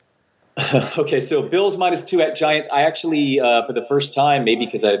Angeles. Okay, so Bills minus 2 at Giants. I actually, for the first time, maybe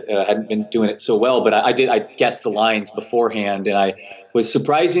because I hadn't been doing it so well, but I guessed the lines beforehand, and I was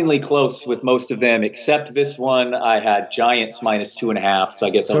surprisingly close with most of them, except this one. I had Giants minus 2.5, so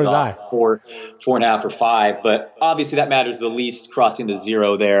I guess I was off 4.5 or 5. But obviously that matters the least, crossing the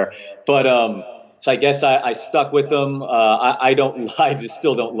 0 there. But so I guess I stuck with them. I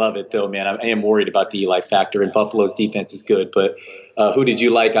still don't love it though, man. I am worried about the Eli factor, and Buffalo's defense is good, but. Who did you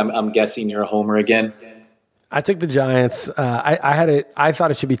like? I'm guessing you're a homer again. I took the Giants. I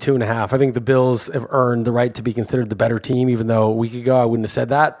thought it should be 2.5. I think the Bills have earned the right to be considered the better team, even though a week ago I wouldn't have said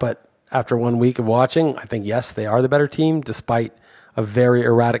that. But after 1 week of watching, I think, yes, they are the better team, despite a very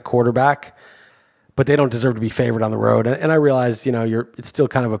erratic quarterback, but they don't deserve to be favored on the road. And I realize, it's still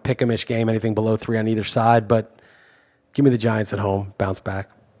kind of a pick-em-ish game, anything below 3 on either side, but give me the Giants at home, bounce back.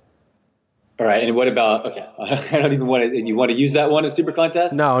 All right, and what about, okay, I don't even want to, you want to use that one in Super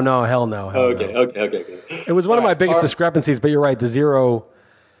Contest? No, hell no. Okay. It was one of my biggest discrepancies, but you're right, the 0,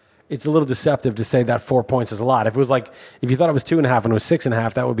 it's a little deceptive to say that 4 points is a lot. If it was like, if you thought it was 2.5 and it was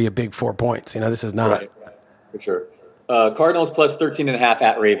 6.5, that would be a big 4 points. This is not. Right, for sure. Cardinals plus 13.5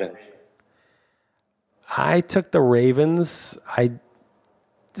 at Ravens. I took the Ravens. I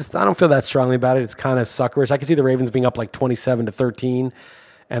don't feel that strongly about it. It's kind of suckerish. I can see the Ravens being up like 27-13.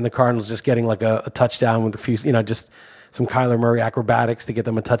 And the Cardinals just getting like a touchdown with a few, just some Kyler Murray acrobatics to get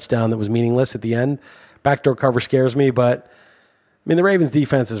them a touchdown that was meaningless at the end. Backdoor cover scares me, but the Ravens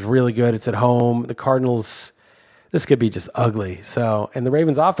defense is really good. It's at home. The Cardinals, this could be just ugly. So, and the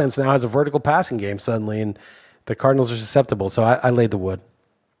Ravens offense now has a vertical passing game suddenly, and the Cardinals are susceptible. So I laid the wood.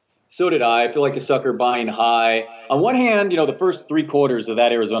 So did I. I feel like a sucker buying high. On one hand, the first 3 quarters of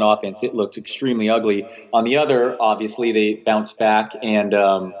that Arizona offense, it looked extremely ugly. On the other, obviously, they bounced back. And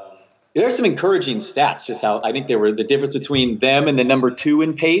there's some encouraging stats, just how I think the difference between them and the number 2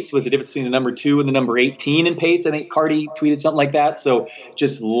 in pace was the difference between the number 2 and the number 18 in pace. I think Cardi tweeted something like that. So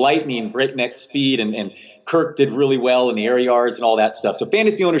just lightning, breakneck speed, and Kirk did really well in the air yards and all that stuff. So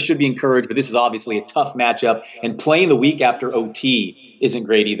fantasy owners should be encouraged, but this is obviously a tough matchup. And playing the week after OT isn't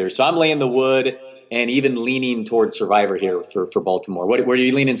great either. So I'm laying the wood and even leaning towards Survivor here for Baltimore. Where do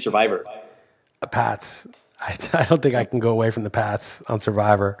you lean in Survivor? Pats. I don't think I can go away from the Pats on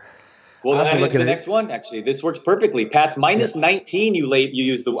Survivor. Well, that is the next one. Actually, this works perfectly. Pats minus 19. You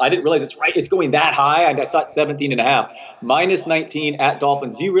used I didn't realize it's right. It's going that high. I saw it 17.5. Minus 19 at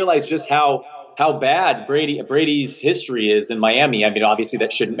Dolphins. You realize just how bad Brady's history is in Miami. Obviously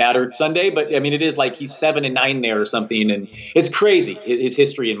that shouldn't matter Sunday, but it is like he's 7-9 there or something, and it's crazy his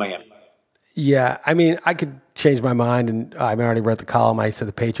history in Miami. Yeah, I could change my mind, and I already wrote the column. I said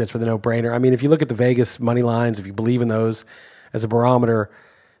the Patriots were the no-brainer. If you look at the Vegas money lines, if you believe in those as a barometer,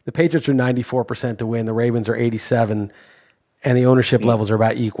 the Patriots are 94% to win. The Ravens are 87%, and the ownership levels are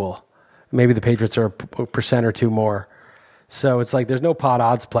about equal. Maybe the Patriots are a percent or two more. So it's like there's no pot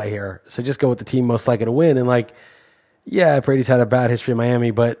odds play here. So just go with the team most likely to win. And Brady's had a bad history in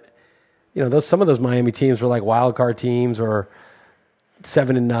Miami, but some of those Miami teams were like wild card teams or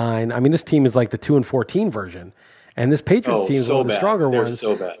 7-9. This team is like the 2-14 version, and this Patriots team is one of the stronger ones. They're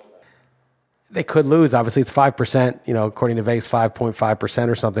so bad. They could lose. Obviously, it's 5%. According to Vegas, 5.5%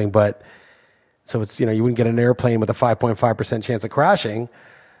 or something. But so it's you wouldn't get an airplane with a 5.5% chance of crashing.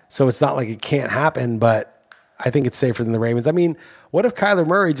 So it's not like it can't happen, but I think it's safer than the Ravens. What if Kyler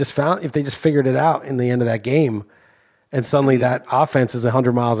Murray if they just figured it out in the end of that game, and suddenly that offense is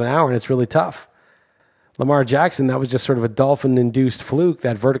 100 miles an hour and it's really tough? Lamar Jackson, that was just sort of a Dolphin-induced fluke,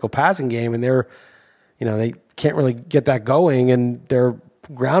 that vertical passing game, and they can't really get that going, and they're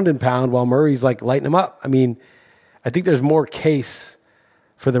ground and pound while Murray's like lighting them up. I think there's more case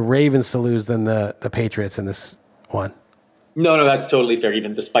for the Ravens to lose than the Patriots in this one. No, that's totally fair.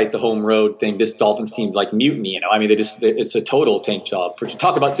 Even despite the home road thing, this Dolphins team's like mutiny. It's a total tank job. For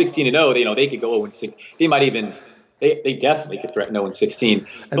talk about 16-0, they could go 0-6. They might even, they definitely could threaten 0-16. And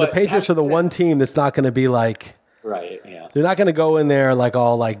but the Patriots are the one team that's not going to be like, right? Yeah, they're not going to go in there like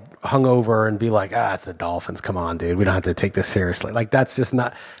all like hungover and be like, it's the Dolphins. Come on, dude, we don't have to take this seriously. Like that's just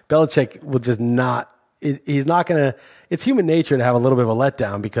not. Belichick will just not. He's not going to. It's human nature to have a little bit of a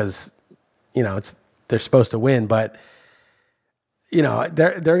letdown because, they're supposed to win, but.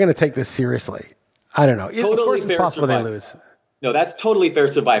 They're going to take this seriously. I don't know. Totally, of course, it's possible Survivor. They lose. No, that's totally fair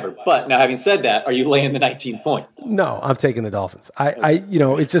Survivor. But now, having said that, are you laying the 19 points? No, I'm taking the Dolphins.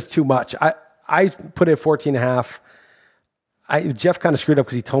 It's just too much. I put it at 14.5. Jeff kind of screwed up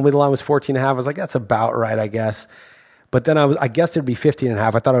because he told me the line was 14.5. I was like, that's about right, I guess. But then I guessed it'd be 15.5.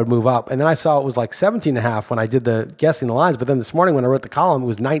 I thought it would move up, and then I saw it was like 17.5 when I did the guessing the lines. But then this morning when I wrote the column, it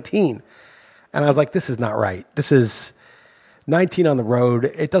was 19, and I was like, this is not right. This is 19 on the road.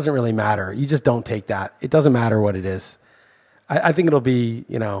 It doesn't really matter. You just don't take that. It doesn't matter what it is. I think it'll be,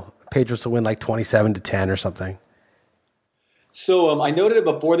 Patriots will win like 27-10 or something. So I noted it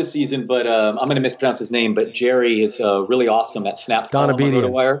before the season, but I'm going to mispronounce his name. But Jerry is really awesome at Snaps column on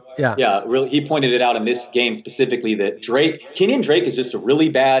RotoWire. Yeah, really. He pointed it out in this game specifically that Kenyon Drake is just a really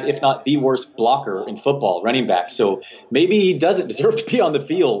bad, if not the worst blocker in football, running back. So maybe he doesn't deserve to be on the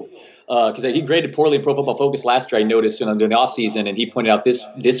field. Because he graded poorly in Pro Football Focus last year, I noticed during the offseason, and he pointed out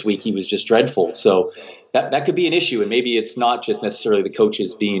this week he was just dreadful. So that could be an issue, and maybe it's not just necessarily the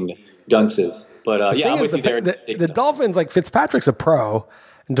coaches being dunces. But I'm with you there. The Dolphins, like Fitzpatrick's a pro,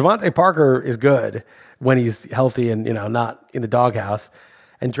 And Devontae Parker is good when he's healthy and, not in the doghouse.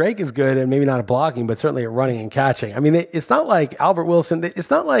 And Drake is good and maybe not at blocking, but certainly at running and catching. I mean, it's not like Albert Wilson. It's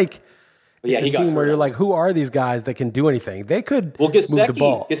not like it's a team where you're like, who are these guys that can do anything? They could move the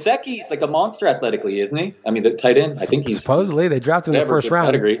ball. Gesicki's like a monster athletically, isn't he? I mean, the tight end, I think he's... Supposedly, they drafted him in the first round.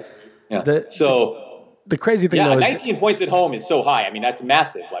 Pedigree. Yeah. The crazy thing, though, 19 points at home is so high. I mean, that's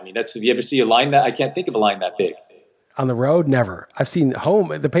massive. I mean, if you ever see a line that... I can't think of a line that big. On the road, never. I've seen home.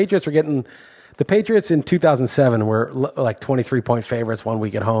 The Patriots in 2007 were like 23-point favorites 1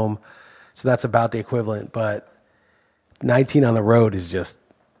 week at home. So that's about the equivalent. But 19 on the road is just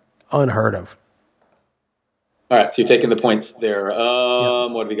unheard of. All right, so you're taking the points there.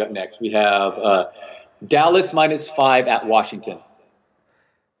 What do we got next? We have Dallas -5 at Washington.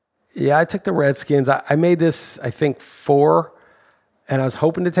 Yeah, I took the Redskins. I made this, I think, 4, and I was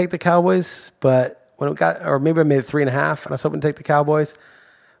hoping to take the Cowboys, but when it got, or maybe I made it 3.5, and I was hoping to take the Cowboys.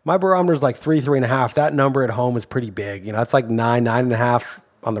 My barometer is like 3.5. That number at home is pretty big. It's like 9.5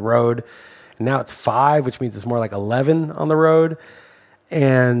 on the road. And now it's 5, which means it's more like 11 on the road.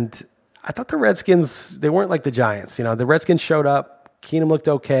 And I thought the Redskins, they weren't like the Giants. The Redskins showed up. Keenum looked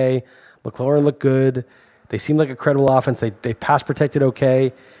okay. McLaurin looked good. They seemed like a credible offense. They pass protected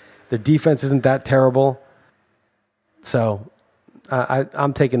okay. Their defense isn't that terrible. So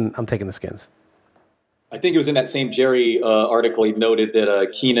I'm taking the Skins. I think it was in that same Jerry article he noted that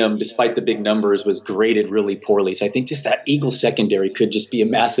Keenum, despite the big numbers, was graded really poorly. So I think just that Eagles secondary could just be a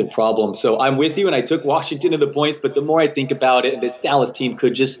massive problem. So I'm with you, and I took Washington to the points. But the more I think about it, this Dallas team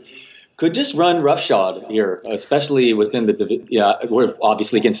could just run roughshod here, especially within we're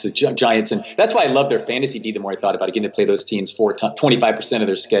obviously against the Giants. And that's why I love their fantasy D the more I thought about it, getting to play those teams for 25% of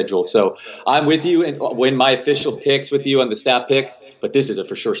their schedule. So I'm with you and win my official picks with you on the stat picks, but this is a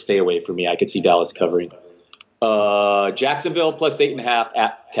for sure stay away for me. I could see Dallas covering. Jacksonville +8.5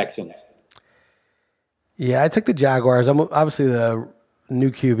 at Texans. Yeah, I took the Jaguars. Obviously the new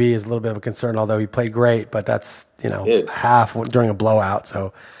QB is a little bit of a concern, although he played great, but that's, half during a blowout. So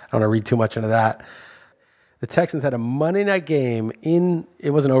I don't want to read too much into that. The Texans had a Monday night game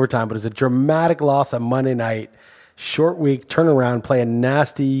it wasn't overtime, but it was a dramatic loss on Monday night. Short week, turn around, play a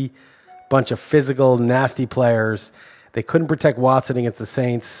nasty bunch of physical, nasty players. They couldn't protect Watson against the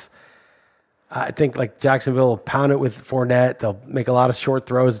Saints. I think like Jacksonville will pound it with Fournette. They'll make a lot of short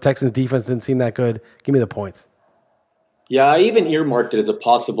throws. The Texans defense didn't seem that good. Give me the points. Yeah, I even earmarked it as a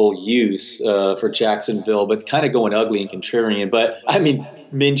possible use for Jacksonville, but it's kind of going ugly and contrarian. But I mean,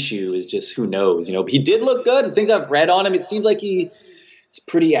 Minshew is just, who knows, he did look good. The things I've read on him, it seems like it's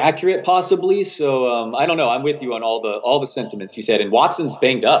pretty accurate possibly. So I don't know. I'm with you on all the sentiments you said. And Watson's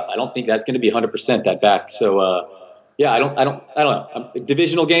banged up. I don't think that's going to be 100% that back. So yeah, I don't know.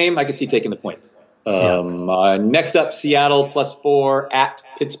 Divisional game, I could see taking the points. Next up, Seattle +4 at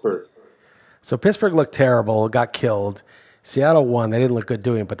Pittsburgh. So Pittsburgh looked terrible, got killed. Seattle won. They didn't look good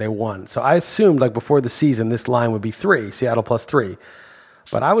doing it, but they won. So I assumed like before the season, this line would be 3, Seattle +3.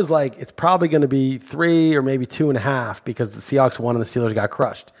 But I was like, it's probably going to be 3 or maybe 2.5 because the Seahawks won and the Steelers got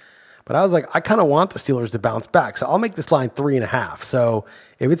crushed. But I was like, I kind of want the Steelers to bounce back. So I'll make this line 3.5. So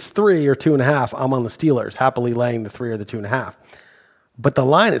if it's 3 or 2.5, I'm on the Steelers, happily laying the 3 or the 2.5. But the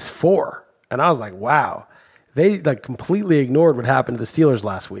line is 4. And I was like, wow. They like completely ignored what happened to the Steelers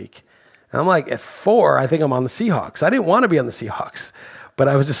last week. And I'm like, at 4, I think I'm on the Seahawks. I didn't want to be on the Seahawks. But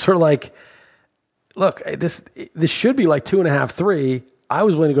I was just sort of like, look, this should be like 2.5, 3. I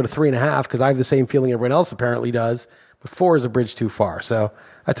was willing to go to 3.5 because I have the same feeling everyone else apparently does. But 4 is a bridge too far. So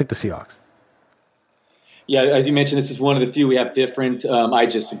I took the Seahawks. Yeah, as you mentioned, this is one of the few we have different. I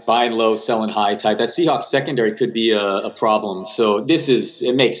just buying low, selling high type. That Seahawks secondary could be a problem. So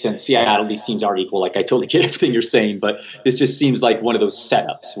it makes sense. Seattle, these teams are equal. Like I totally get everything you're saying, but this just seems like one of those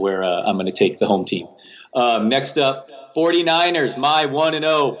setups where I'm going to take the home team. Next up, 49ers, my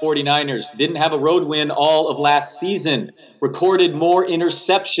 1-0 49ers. Didn't have a road win all of last season. Recorded more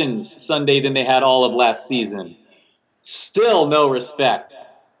interceptions Sunday than they had all of last season. Still no respect.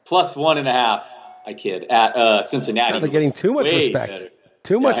 +1.5. I kid. At Cincinnati. They're getting too much respect. Better.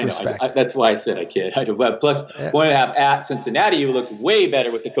 Too much respect. That's why I said I kid. +1.5 at Cincinnati, who looked way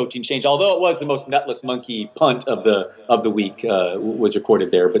better with the coaching change. Although it was the most nutless monkey punt of the week was recorded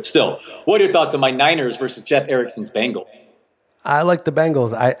there. But still, what are your thoughts on my Niners versus Jeff Erickson's Bengals? I like the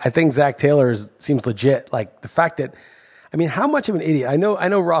Bengals. I think Zach Taylor seems legit. Like the fact that, I mean, how much of an idiot? I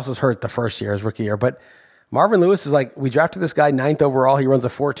know Ross was hurt the first year, his rookie year, but Marvin Lewis is like, we drafted this guy 9th overall. He runs a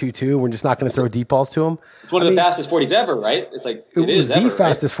 4.22. We're just not going to throw deep balls to him. It's one of the fastest 40s ever, right? It's like it was the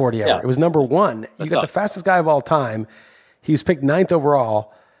fastest 40 ever. Yeah. It was number 1. You got the fastest guy of all time. He was picked 9th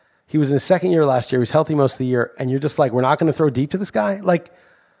overall. He was in his second year last year. He was healthy most of the year. And you're just like, we're not going to throw deep to this guy? Like,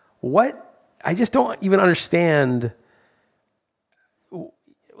 I just don't even understand.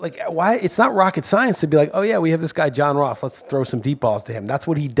 Like, why? It's not rocket science to be like, oh yeah, we have this guy John Ross. Let's throw some deep balls to him. That's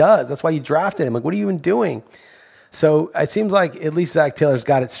what he does. That's why you drafted him. Like, what are you even doing? So it seems like at least Zach Taylor's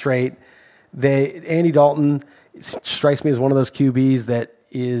got it straight. Andy Dalton strikes me as one of those QBs that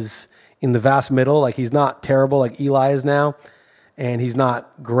is in the vast middle. Like, he's not terrible like Eli is now, and he's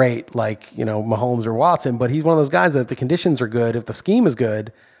not great like, Mahomes or Watson, but he's one of those guys that if the conditions are good, if the scheme is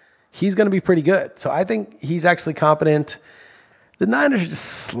good, he's going to be pretty good. So I think he's actually competent. The Niners are just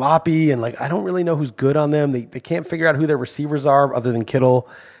sloppy, and I don't really know who's good on them. They can't figure out who their receivers are other than Kittle.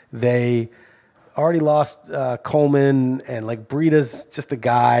 They already lost Coleman, and Breida's just a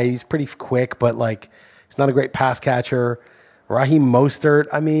guy. He's pretty quick, but he's not a great pass catcher. Raheem Mostert.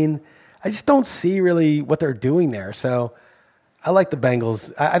 I just don't see really what they're doing there. So I like the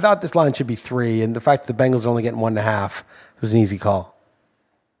Bengals. I thought this line should be 3, and the fact that the Bengals are only getting 1.5 was an easy call.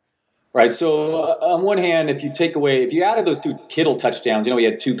 Right. So on one hand, if you added those 2 Kittle touchdowns, we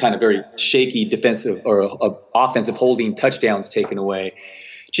had 2 kind of very shaky defensive or offensive holding touchdowns taken away.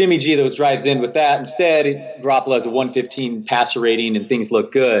 Jimmy G, those drives in with that. Instead, Garoppolo has a 115 passer rating and things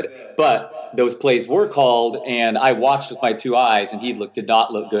look good. But those plays were called, and I watched with my 2 eyes, and he did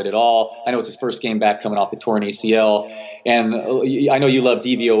not look good at all. I know it's his first game back coming off the torn ACL. And I know you love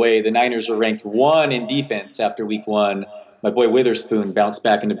DVOA. The Niners are ranked 1 in defense after week 1. My boy Witherspoon bounced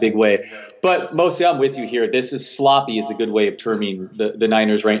back in a big way. But mostly I'm with you here. This is sloppy is a good way of terming the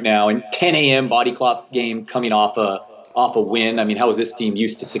Niners right now. And 10 a.m. body clock game coming off a win. How is this team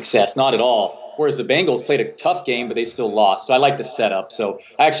used to success? Not at all. Whereas the Bengals played a tough game, but they still lost. So I like the setup. So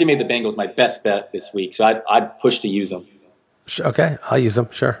I actually made the Bengals my best bet this week. So I'd push to use them. Okay, I'll use them.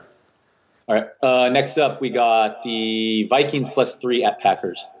 Sure. All right. Next up, we got the Vikings +3 at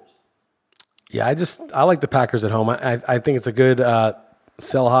Packers. Yeah, I like the Packers at home. I think it's a good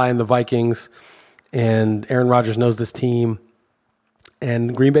sell high in the Vikings, and Aaron Rodgers knows this team.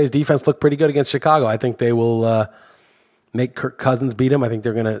 And Green Bay's defense looked pretty good against Chicago. I think they will make Kirk Cousins beat him. I think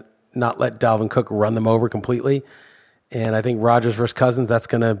they're going to not let Dalvin Cook run them over completely. And I think Rodgers versus Cousins, that's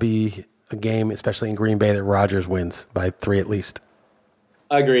going to be a game, especially in Green Bay, that Rodgers wins by 3 at least.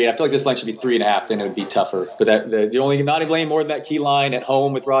 I agree. I feel like this line should be 3.5. Then it would be tougher. But the only not even more than that key line at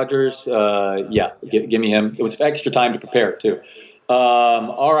home with Rodgers. Give me him. It was extra time to prepare too.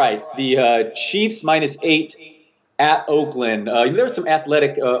 All right, the Chiefs -8 at Oakland. There was some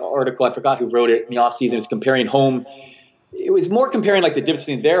athletic article. I forgot who wrote it in the offseason. It's comparing home. It was more comparing the difference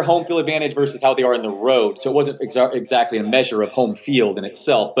between their home field advantage versus how they are on the road. So it wasn't exactly a measure of home field in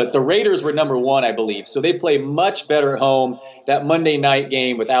itself. But the Raiders were number 1, I believe. So they play much better at home. That Monday night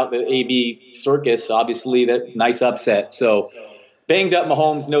game without the AB circus, obviously, that nice upset. So banged up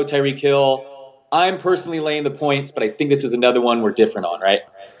Mahomes, no Tyreek Hill. I'm personally laying the points, but I think this is another one we're different on, right?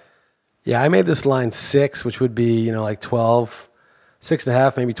 Yeah, I made this line 6, which would be 12,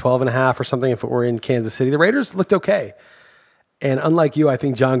 6.5, maybe 12.5 or something if it were in Kansas City. The Raiders looked okay. And unlike you, I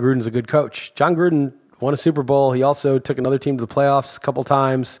think Jon Gruden's a good coach. Jon Gruden won a Super Bowl. He also took another team to the playoffs a couple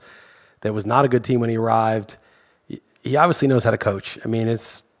times. That was not a good team when he arrived. He obviously knows how to coach.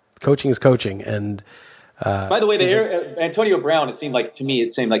 Coaching is coaching. And by the way, Antonio Brown, it seemed like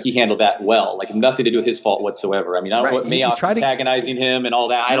he handled that well. Nothing to do with his fault whatsoever. I don't know what Mayock antagonizing him and all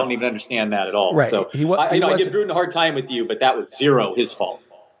that. I don't even understand that at all. Right. So I give Gruden a hard time with you, but that was 0 his fault.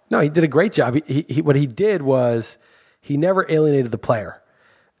 No, he did a great job. What he did was he never alienated the player.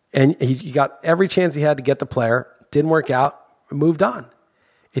 And he got every chance he had to get the player. Didn't work out. Moved on.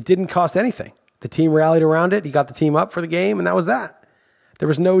 It didn't cost anything. The team rallied around it. He got the team up for the game, and that was that. There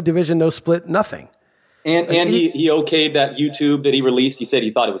was no division, no split, nothing. And he okayed that YouTube that he released. He said he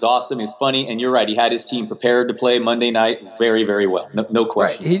thought it was awesome. It was funny. And you're right. He had his team prepared to play Monday night very, very well. No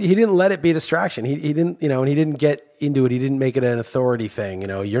question. Right. He didn't let it be a distraction. He didn't, and he didn't get into it. He didn't make it an authority thing.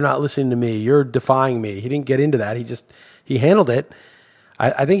 You're not listening to me. You're defying me. He didn't get into that. He handled it.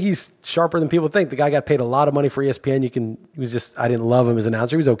 I think he's sharper than people think. The guy got paid a lot of money for ESPN. I didn't love him as an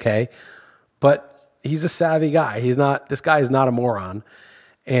announcer. He was okay, but he's a savvy guy. This guy is not a moron.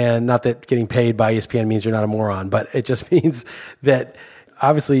 And not that getting paid by ESPN means you're not a moron, but it just means that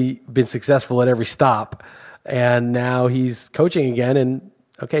obviously been successful at every stop. And now he's coaching again. And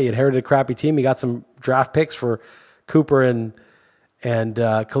okay, he inherited a crappy team. He got some draft picks for Cooper and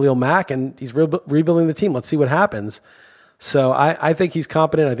Khalil Mack, and he's rebuilding the team. Let's see what happens. So I think he's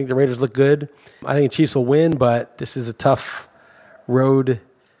competent. I think the Raiders look good. I think the Chiefs will win, but this is a tough road.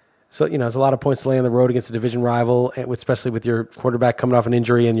 So, there's a lot of points to lay on the road against a division rival, especially with your quarterback coming off an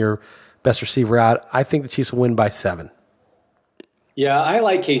injury and your best receiver out. I think the Chiefs will win by 7. Yeah, I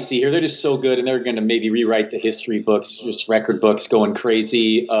like KC here. They're just so good, and they're going to maybe rewrite the history books, just record books going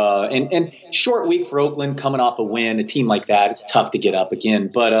crazy. And short week for Oakland, coming off a win, a team like that, it's tough to get up again.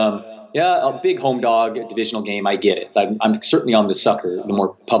 But yeah, a big home dog, a divisional game, I get it. I'm certainly on the sucker, the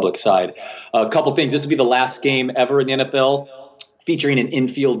more public side. A couple things. This will be the last game ever in the NFL featuring an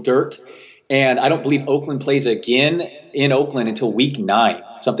infield dirt. And I don't believe Oakland plays again in Oakland until week 9.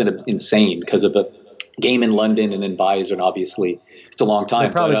 Something insane because of the game in London and then buys, and obviously it's a long time.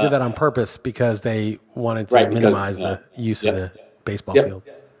 They probably did that on purpose because they wanted to minimize the use of the baseball field.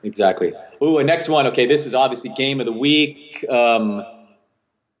 Exactly. Ooh, and next one. Okay, this is obviously game of the week. Saints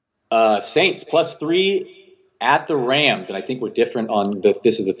 +3 at the Rams, and I think we're different on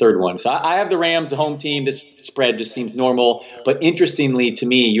this is the third one. So I have the Rams, the home team. This spread just seems normal, but interestingly to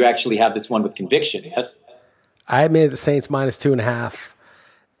me, you actually have this one with conviction. Yes, I made the Saints -2.5,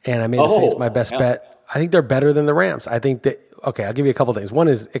 and I made the Saints my best bet. I think they're better than the Rams. I think that, okay, I'll give you a couple things. One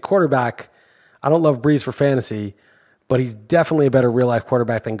is at quarterback, I don't love Breeze for fantasy, but he's definitely a better real-life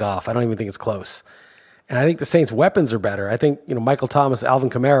quarterback than Goff. I don't even think it's close. And I think the Saints' weapons are better. I think, Michael Thomas, Alvin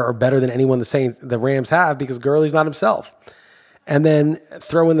Kamara are better than anyone the Rams have because Gurley's not himself. And then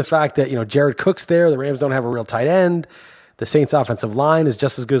throw in the fact that, Jared Cook's there. The Rams don't have a real tight end. The Saints' offensive line is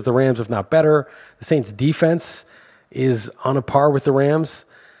just as good as the Rams, if not better. The Saints' defense is on a par with the Rams.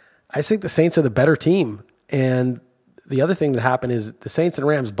 I just think the Saints are the better team. And the other thing that happened is the Saints and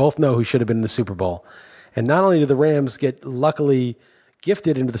Rams both know who should have been in the Super Bowl. And not only did the Rams get luckily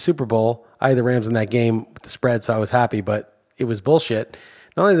gifted into the Super Bowl, I had the Rams in that game with the spread, so I was happy, but it was bullshit.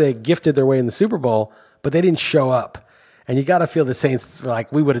 Not only did they gifted their way in the Super Bowl, but they didn't show up. And you got to feel the Saints were like,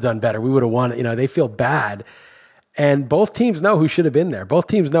 we would have done better. We would have won. They feel bad. And both teams know who should have been there. Both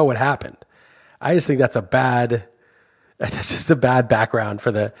teams know what happened. I just think that's just a bad background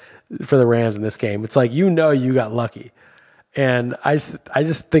for the Rams in this game. It's like, you got lucky. And I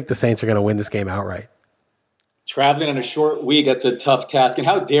just think the Saints are going to win this game outright. Traveling on a short week, that's a tough task. And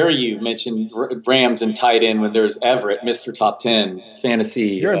how dare you mention Rams and tight end when there's Everett, Mr. Top 10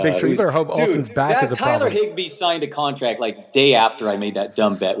 fantasy. You're in big trouble. You better hope Olsen's back as a Tyler problem. Higbee signed a contract like day after I made that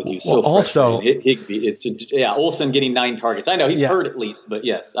dumb bet with you. So also, Higbee, Olsen getting 9 targets. I know he's hurt at least, but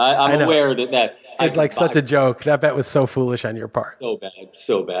yes, I'm aware that it's like such a joke. That bet was so foolish on your part.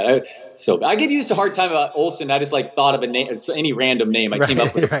 So bad. I give you a hard time about Olsen. I just thought of a name, any random name. I came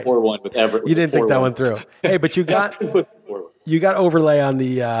up with a poor one with Everett. You didn't think that one through. Hey, but you got overlay on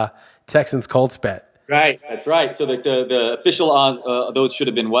the Texans Colts bet. Right, that's right. So the official on those should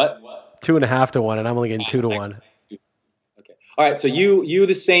have been what? 2.5 to 1, and I'm only getting 2 to 1. Okay. All right. So you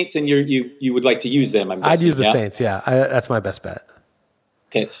the Saints, and you would like to use them. I'd use the Saints. Yeah, that's my best bet.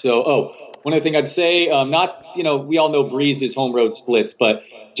 Okay. So one other thing I'd say, we all know Breeze's home road splits, but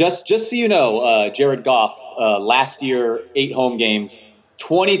just so you know, Jared Goff last year 8 home games.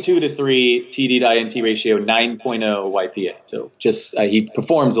 22-3 TD to INT ratio, 9.0 YPA. So he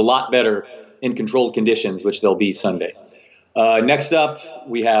performs a lot better in controlled conditions, which they'll be Sunday. Next up,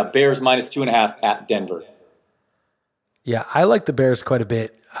 we have Bears -2.5 at Denver. Yeah, I like the Bears quite a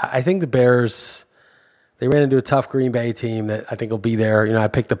bit. I think the Bears, they ran into a tough Green Bay team that I think will be there. I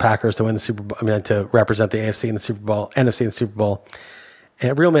picked the Packers to win the Super Bowl. to represent the NFC in the Super Bowl, NFC in the Super Bowl. And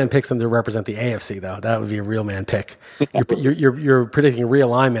a real man picks them to represent the AFC, though. That would be a real man pick. You're predicting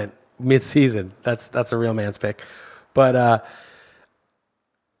realignment mid-season. That's a real man's pick. But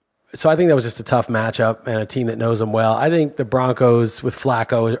so I think that was just a tough matchup and a team that knows them well. I think the Broncos with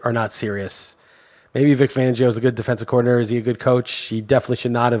Flacco are not serious. Maybe Vic Fangio is a good defensive coordinator. Is he a good coach? He definitely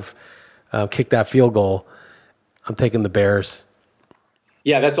should not have kicked that field goal. I'm taking the Bears.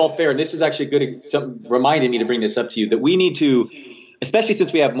 Yeah, that's all fair. And this is actually good. Reminded me to bring this up to you that we need to, especially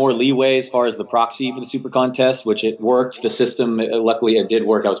since we have more leeway as far as the proxy for the Super Contest, which it worked. The system, luckily, it did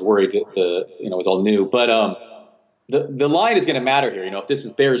work. I was worried that it was all new, but the line is going to matter here. If this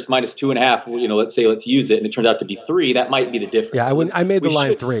is Bears -2.5, let's use it, and it turns out to be 3, that might be the difference. Yeah, I made the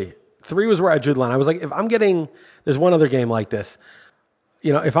line 3. 3 was where I drew the line. I was like, if I'm getting, there's one other game like this.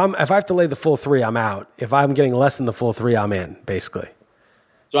 If I have to lay the full 3, I'm out. If I'm getting less than the full 3, I'm in, basically.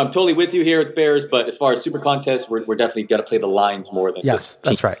 So I'm totally with you here with Bears, but as far as Super Contest, we're definitely got to play the lines more than yes,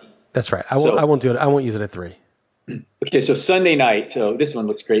 that's right. That's right. I won't do it. I won't use it at 3. Okay, so Sunday night. So this one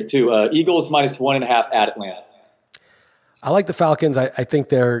looks great too. Eagles -1.5 at Atlanta. I like the Falcons. I think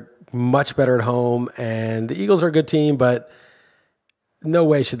they're much better at home, and the Eagles are a good team, but no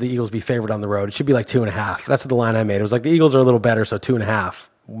way should the Eagles be favored on the road. It should be like 2.5. That's the line I made. It was like the Eagles are a little better, so 2.5.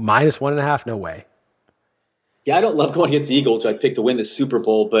 -1.5, no way. Yeah, I don't love going against the Eagles, who I picked to win the Super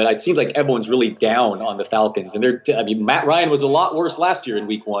Bowl, but it seems like everyone's really down on the Falcons. And Matt Ryan was a lot worse last year in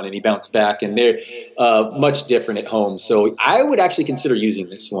Week 1, and he bounced back, and they're much different at home. So I would actually consider using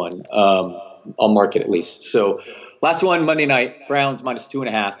this one. I'll mark it at least. So last one, Monday night, Browns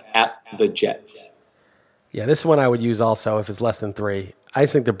 -2.5 at the Jets. Yeah, this one I would use also if it's less than 3. I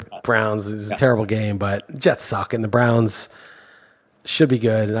just think the Browns is a terrible game, but Jets suck, and the Browns should be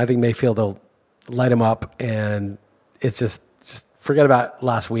good. And I think Mayfield will light them up, and it's just forget about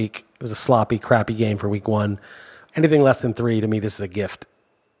last week. It was a sloppy, crappy game for Week 1. Anything less than 3, to me, this is a gift.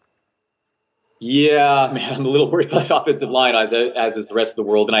 Yeah, man, I'm a little worried about the offensive line, as is the rest of the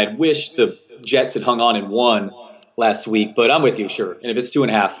world, and I wish the Jets had hung on and won last week, but I'm with you, sure. And if it's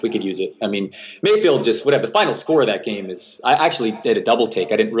 2.5, we could use it. I mean, Mayfield just, whatever, the final score of that game is, I actually did a double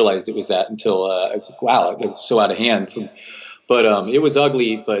take. I didn't realize it was that until, it's like, wow, it was so out of hand. But it was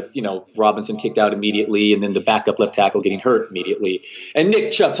ugly, but, Robinson kicked out immediately, and then the backup left tackle getting hurt immediately. And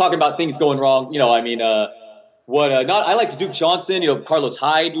Nick Chubb talking about things going wrong, I like Duke Johnson, Carlos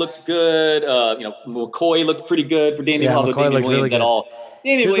Hyde looked good, McCoy looked pretty good for Damian, although Damian Williams at all.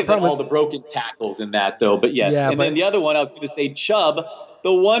 Damian Williams had all the broken tackles in that, though. But yes, then the other one, I was going to say Chubb.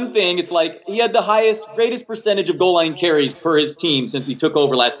 The one thing, it's like he had the greatest percentage of goal line carries per his team since he took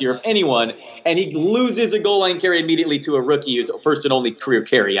over last year of anyone, and he loses a goal line carry immediately to a rookie who's first and only career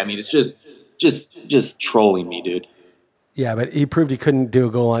carry. I mean, it's just trolling me, dude. Yeah, but he proved he couldn't do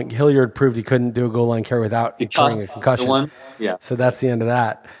a goal line. Hilliard proved he couldn't do a goal line carry without incurring a concussion. One? Yeah. So that's the end of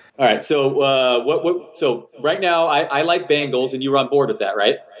that. All right. So So right now, I like Bengals, and you were on board with that,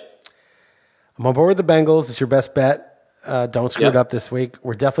 right? I'm on board with the Bengals. It's your best bet. Don't screw it up this week.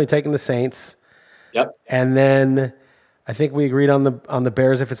 We're definitely taking the Saints. Yep. And then I think we agreed on the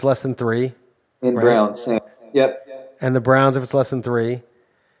Bears if it's less than 3. And right? Browns. Yep. And the Browns if it's less than 3.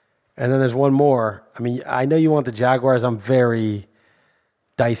 And then there's one more. I mean, I know you want the Jaguars. I'm very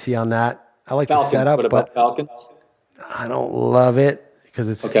dicey on that. I like Falcons. the setup, what about but Falcons? I don't love it because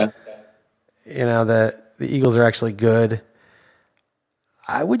it's okay. The Eagles are actually good.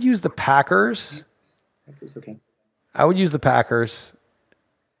 I would use the Packers. Packers, okay. I would use the Packers,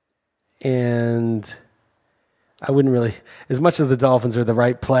 and I wouldn't really, as much as the Dolphins are the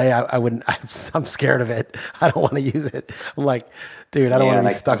right play, I wouldn't. I'm scared of it. I don't want to use it. I'm like, dude, I don't want to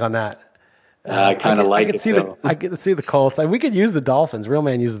be stuck on that. I kind of like it. I get to see the Colts. We could use the Dolphins. Real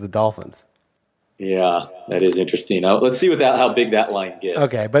Man uses the Dolphins. Yeah, that is interesting. Now, let's see how big that line gets.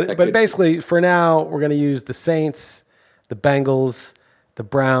 Okay, but basically, for now, we're going to use the Saints, the Bengals, the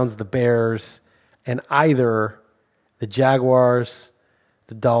Browns, the Bears, and either the Jaguars,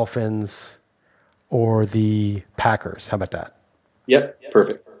 the Dolphins, or the Packers. How about that? Yep,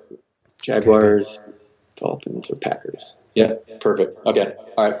 perfect. Jaguars, Dolphins, or Packers. Yep, perfect. Okay,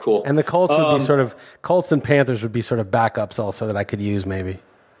 all right, cool. And the Colts would be Colts and Panthers would be sort of backups also that I could use maybe.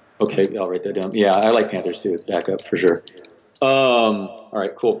 Okay, I'll write that down. Yeah, I like Panthers too as backup for sure. All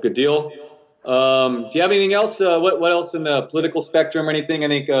right, cool, good deal. Do you have anything else? What else in the political spectrum or anything? I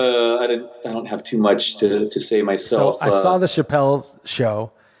think I don't have too much to say myself. So I saw the Chappelle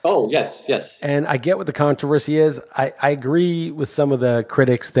show. Oh, yes. And I get what the controversy is. I agree with some of the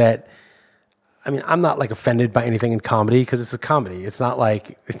critics that, I'm not like offended by anything in comedy because it's a comedy. It's not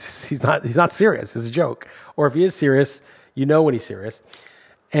like he's not serious. It's a joke. Or if he is serious, when he's serious.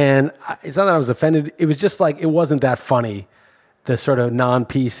 And it's not that I was offended. It was just like it wasn't that funny. The sort of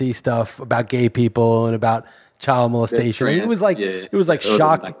non-PC stuff about gay people and about child molestation. It was like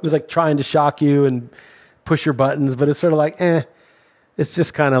shock. It was like trying to shock you and push your buttons, but it's sort of like, It's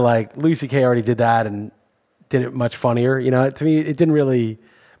just kind of like Louis C.K. already did that and did it much funnier. To me, it didn't really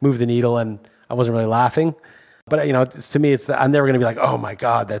move the needle, and I wasn't really laughing. But to me, I'm never going to be like, oh my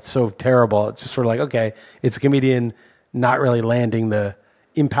God, that's so terrible. It's just sort of like, okay, it's a comedian not really landing the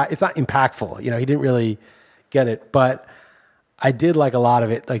impact. It's not impactful. He didn't really get it, but I did like a lot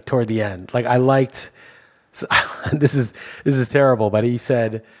of it, like toward the end. Like I liked, this is terrible, but he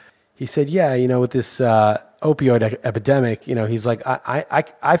said, yeah, with this opioid epidemic, he's like,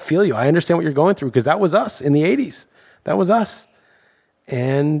 I feel you. I understand what you're going through because that was us in the 80s. That was us.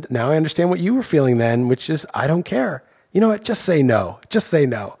 And now I understand what you were feeling then, which is, I don't care. You know what? Just say no. Just say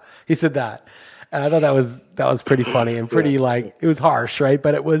no. He said that. And I thought that was pretty funny and pretty it was harsh, right?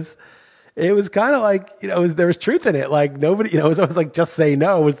 But it was kind of like, there was truth in it. Like nobody, it was always like, just say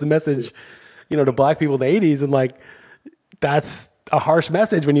no was the message, to black people in the 80s. And like, that's a harsh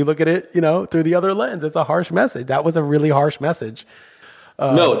message when you look at it, through the other lens. It's a harsh message. That was a really harsh message.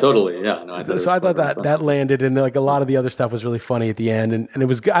 No, totally. Yeah. No, so I thought that landed, and like a lot of the other stuff was really funny at the end, and it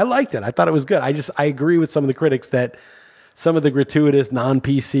was good. I liked it. I thought it was good. I agree with some of the critics that some of the gratuitous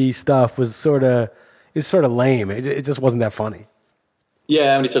non-PC stuff was sort of, is sort of lame. It just wasn't that funny.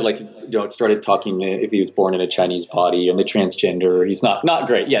 Yeah, when he said, like, it started talking if he was born in a Chinese body and the transgender, he's not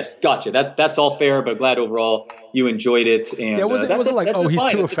great. Yes, gotcha. That's all fair, but glad overall you enjoyed it. And it wasn't like,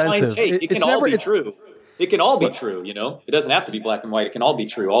 he's too offensive. It can all be true. It can all be true, It doesn't have to be black and white. It can all be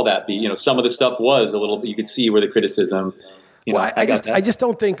true. All that be, some of the stuff was a little bit, you could see where the criticism, I just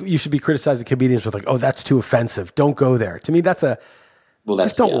don't think you should be criticizing comedians with like, oh, that's too offensive. Don't go there. To me, just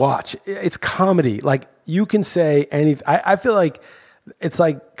don't watch. It's comedy. Like, you can say anything. I feel like it's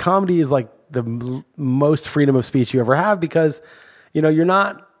like comedy is like the most freedom of speech you ever have, because, you're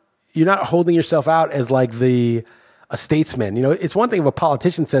not holding yourself out as like a statesman. It's one thing if a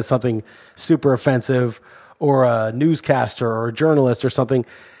politician says something super offensive, or a newscaster or a journalist or something.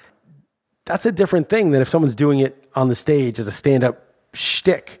 That's a different thing than if someone's doing it on the stage as a stand-up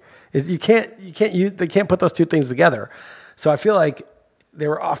shtick. They can't put those two things together. So I feel like they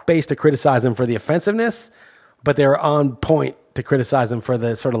were off base to criticize him for the offensiveness, but they were on point to criticize him for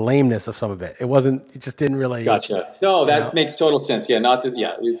the sort of lameness of some of it. It just didn't really. Gotcha. No, that makes total sense. Yeah,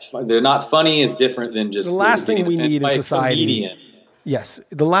 they're not funny is different than just the last thing we need in society. Yes,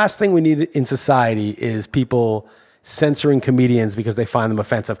 the last thing we need in society is people censoring comedians because they find them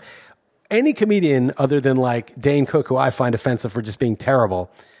offensive. Any comedian other than like Dane Cook, who I find offensive for just being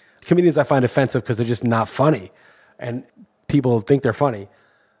terrible, comedians I find offensive because they're just not funny, and people think they're funny.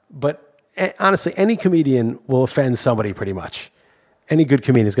 But honestly, any comedian will offend somebody pretty much. Any good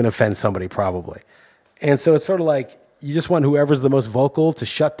comedian is going to offend somebody probably. And so it's sort of like you just want whoever's the most vocal to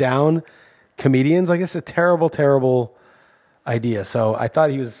shut down comedians. Like, it's a terrible, terrible idea. So I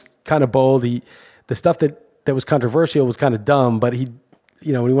thought he was kind of bold. The stuff that was controversial was kind of dumb, but he,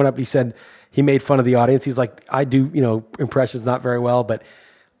 when he went up, he said he made fun of the audience. He's like, I do, impressions not very well, but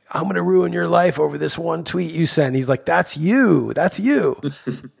I'm going to ruin your life over this one tweet you sent. And he's like, that's you.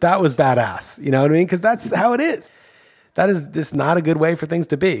 That was badass. You know what I mean? Because that's how it is. That is just not a good way for things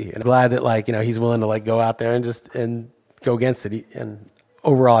to be. And I'm glad that he's willing to go out there and go against it. And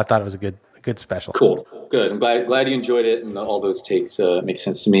overall, I thought it was a good special. Cool. Good. I'm glad you enjoyed it, and all those takes make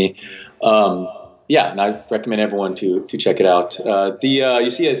sense to me. And I recommend everyone to check it out. You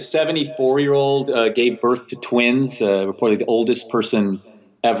see a 74-year-old gave birth to twins, reportedly the oldest person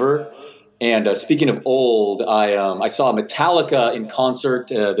ever. And speaking of old, I saw Metallica in concert,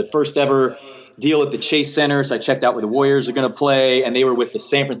 the first ever deal at the Chase Center. So I checked out where the Warriors are going to play, and they were with the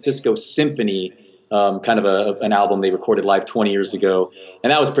San Francisco Symphony, kind of an album they recorded live 20 years ago.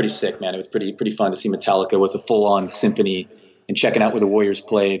 And that was pretty sick, man. It was pretty fun to see Metallica with a full-on symphony and checking out where the Warriors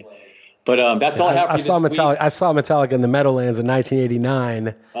played. But that's all I have for you this week. I saw Metallica in the Meadowlands in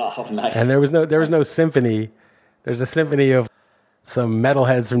 1989. Oh, nice. And there was no symphony. There's a symphony of some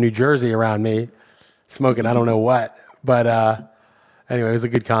metalheads from New Jersey around me smoking I don't know what. But anyway, it was a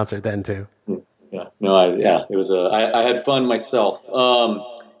good concert then too. Yeah. No, it was I had fun myself. I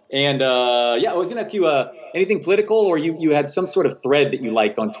was going to ask you anything political, or you had some sort of thread that you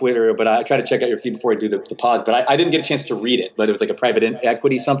liked on Twitter, but I tried to check out your feed before I do the pods, but I didn't get a chance to read it. But it was like a private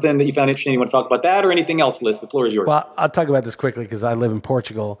equity something that you found interesting. You want to talk about that or anything else, Liss? The floor is yours. Well, I'll talk about this quickly because I live in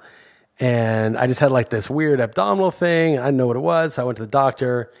Portugal, and I just had this weird abdominal thing. I didn't know what it was, so I went to the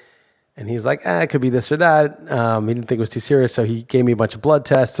doctor, and he's like, it could be this or that. He didn't think it was too serious, so he gave me a bunch of blood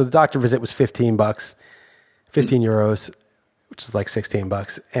tests. So the doctor visit was €15, €15, which is like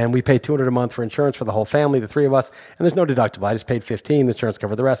 $16. And we paid $200 a month for insurance for the whole family, the three of us. And there's no deductible. I just paid $15. The insurance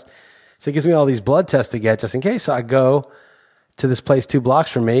covered the rest. So he gives me all these blood tests to get just in case. So I go to this place 2 blocks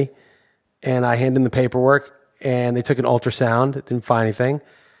from me, and I hand in the paperwork, and they took an ultrasound. Didn't find anything.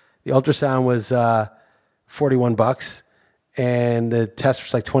 The ultrasound was $41, and the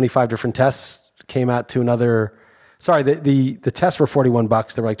test was 25 different tests. Came out to another. Sorry, the tests were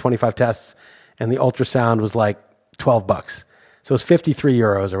 $41. There were 25 tests, and the ultrasound was $12. So it was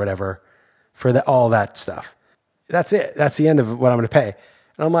 €53 or whatever for all that stuff. That's it. That's the end of what I'm going to pay.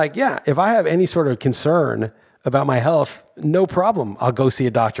 And I'm like, yeah, if I have any sort of concern about my health, no problem. I'll go see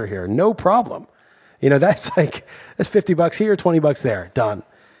a doctor here. No problem. That's that's $50 here, $20 there. Done.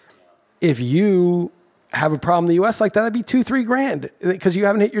 If you have a problem in the U.S. like that, that'd be $2-3 grand because you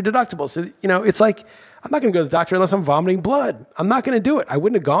haven't hit your deductible. So, it's like, I'm not going to go to the doctor unless I'm vomiting blood. I'm not going to do it. I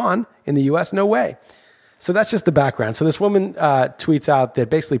wouldn't have gone in the U.S. No way. So that's just the background. So this woman tweets out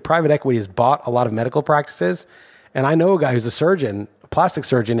that basically private equity has bought a lot of medical practices. And I know a guy who's a surgeon, a plastic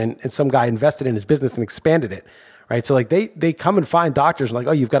surgeon, and some guy invested in his business and expanded it, right? So they come and find doctors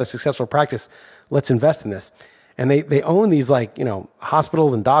and you've got a successful practice. Let's invest in this. And they own these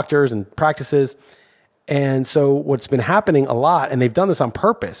hospitals and doctors and practices. And so what's been happening a lot, and they've done this on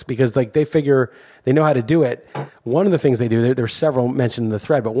purpose because they figure they know how to do it. One of the things they do, there's several mentioned in the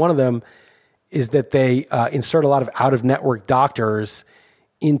thread, but one of them is that they insert a lot of out-of-network doctors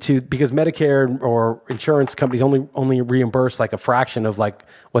because Medicare or insurance companies only reimburse like a fraction of like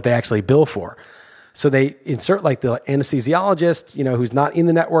what they actually bill for. So they insert like the anesthesiologist, who's not in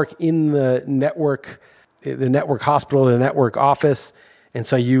the network hospital, the network office. And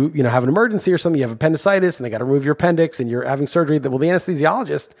so you have an emergency or something, you have appendicitis and they got to remove your appendix and you're having surgery. Well, the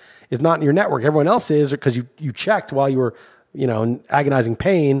anesthesiologist is not in your network. Everyone else is, because you checked while you were, in agonizing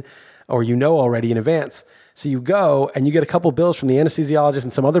pain, or already in advance. So you go and you get a couple bills from the anesthesiologist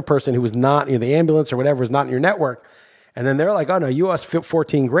and some other person who was not, the ambulance or whatever is not in your network. And then they're like, oh no, you owe us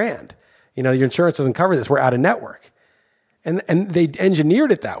 $14,000. Your insurance doesn't cover this. We're out of network. And they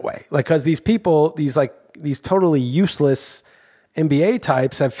engineered it that way. Like, cause these people, these totally useless MBA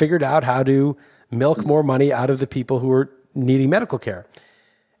types have figured out how to milk more money out of the people who are needing medical care.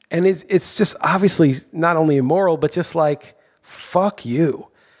 And it's just obviously not only immoral, but just like, fuck you.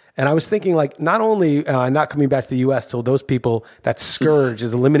 And I was thinking, like, not only not coming back to the U.S. till those people, that scourge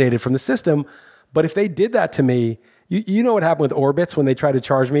is eliminated from the system, but if they did that to me, you know what happened with Orbitz when they tried to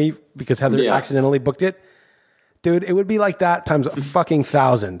charge me because Heather accidentally booked it? Dude, it would be like that times a fucking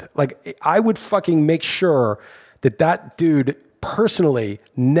 1,000. Like, I would fucking make sure that dude personally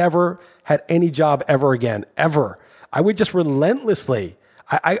never had any job ever again, ever. I would just relentlessly...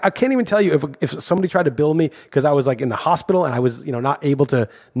 I can't even tell you if somebody tried to bill me because I was like in the hospital and I was, not able to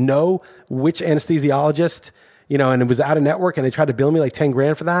know which anesthesiologist, and it was out of network and they tried to bill me like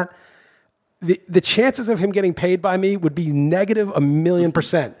 $10,000 for that. The chances of him getting paid by me would be negative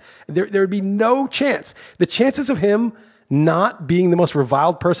 1,000,000%. There would be no chance. The chances of him not being the most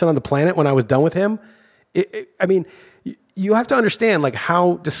reviled person on the planet when I was done with him, I mean, you have to understand like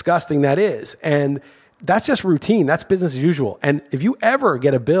how disgusting that is. And that's just routine. That's business as usual. And if you ever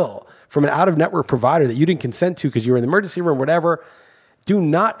get a bill from an out-of-network provider that you didn't consent to because you were in the emergency room, whatever, do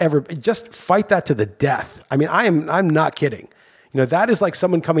not ever, just fight that to the death. I mean, I'm not kidding. That is like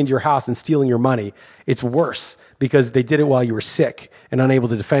someone coming to your house and stealing your money. It's worse because they did it while you were sick and unable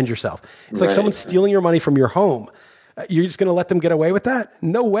to defend yourself. It's like someone stealing your money from your home. You're just going to let them get away with that?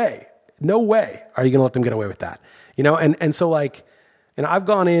 No way. No way are you going to let them get away with that. And so like, and I've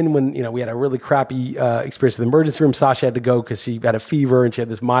gone in when, we had a really crappy experience in the emergency room. Sasha had to go because she had a fever and she had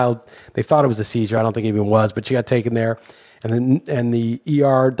this mild, they thought it was a seizure. I don't think it even was, but she got taken there. And the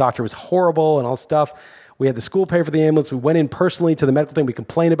ER doctor was horrible and all stuff. We had the school pay for the ambulance. We went in personally to the medical thing. We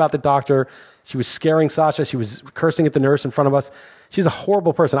complained about the doctor. She was scaring Sasha. She was cursing at the nurse in front of us. She's a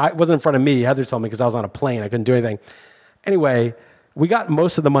horrible person. It wasn't in front of me. Heather told me because I was on a plane. I couldn't do anything. Anyway, we got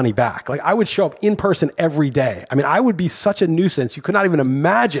most of the money back. Like, I would show up in person every day. I mean, I would be such a nuisance. You could not even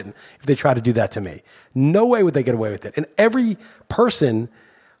imagine if they tried to do that to me. No way would they get away with it. And every person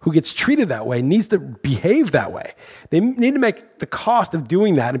who gets treated that way needs to behave that way. They need to make the cost of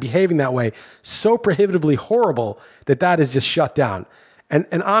doing that and behaving that way so prohibitively horrible that is just shut down.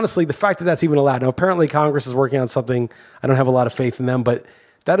 And honestly, the fact that that's even allowed. Now, apparently Congress is working on something. I don't have a lot of faith in them, but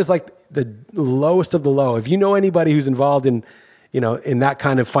that is like the lowest of the low. If you know anybody who's involved in that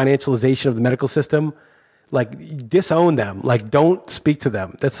kind of financialization of the medical system, like, disown them. Like, don't speak to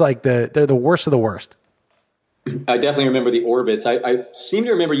them. That's like they're the worst of the worst. I definitely remember the Orbits. I seem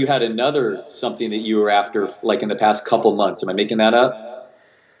to remember you had another something that you were after, like in the past couple months. Am I making that up?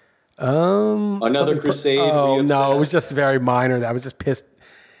 Another crusade? Oh no, it was just very minor. I was just pissed.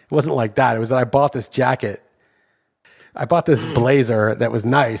 It wasn't like that. It was that I bought this jacket. I bought this blazer that was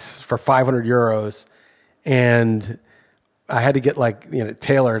nice for €500, and I had to get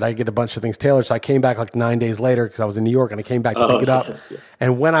tailored. I get a bunch of things tailored. So I came back like 9 days later because I was in New York and I came back to pick it up.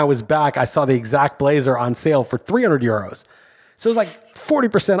 And when I was back, I saw the exact blazer on sale for €300. So it was like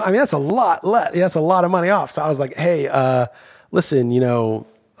 40%. I mean, that's a lot less. That's a lot of money off. So I was like, hey, listen, I'm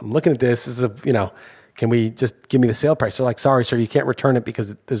looking at this. This is can we just give me the sale price? They're like, sorry, sir, you can't return it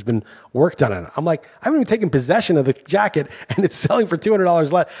because there's been work done on it. I'm like, I haven't even taken possession of the jacket and it's selling for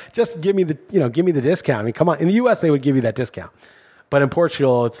 $200 less. Just give me the discount. I mean, come on. In the US, they would give you that discount. But in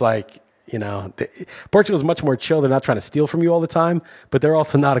Portugal, it's like, Portugal is much more chill. They're not trying to steal from you all the time, but they're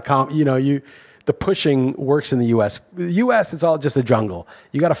also not the pushing works in the U.S. The U.S., it's all just a jungle.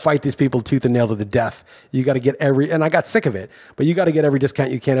 You got to fight these people tooth and nail to the death. You got to get and I got sick of it, but you got to get every discount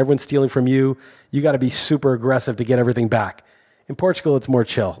you can. Everyone's stealing from you. You got to be super aggressive to get everything back. In Portugal, it's more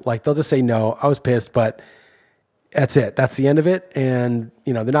chill. Like, they'll just say no. I was pissed, but that's it. That's the end of it. And,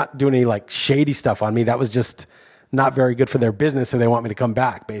 they're not doing any like shady stuff on me. That was just not very good for their business. So they want me to come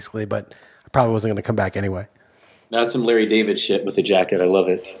back basically, but I probably wasn't going to come back anyway. That's some Larry David shit with the jacket. I love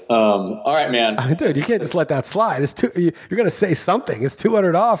it. All right, man. Dude, you can't just let that slide. You're going to say something. It's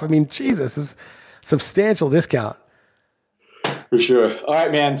 $200 off. I mean, Jesus, it's substantial discount. For sure. All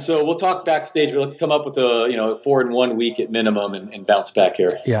right, man. So we'll talk backstage, but let's come up with a 4-1 week at minimum and bounce back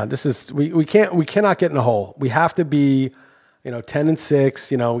here. Yeah, this is we cannot get in a hole. We have to be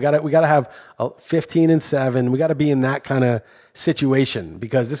 10-6. We gotta have 15-7. We got to be in that kind of situation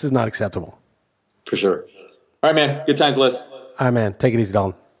because this is not acceptable. For sure. All right, man. Good times, Liss. All right, man. Take it easy,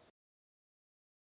 Dalton.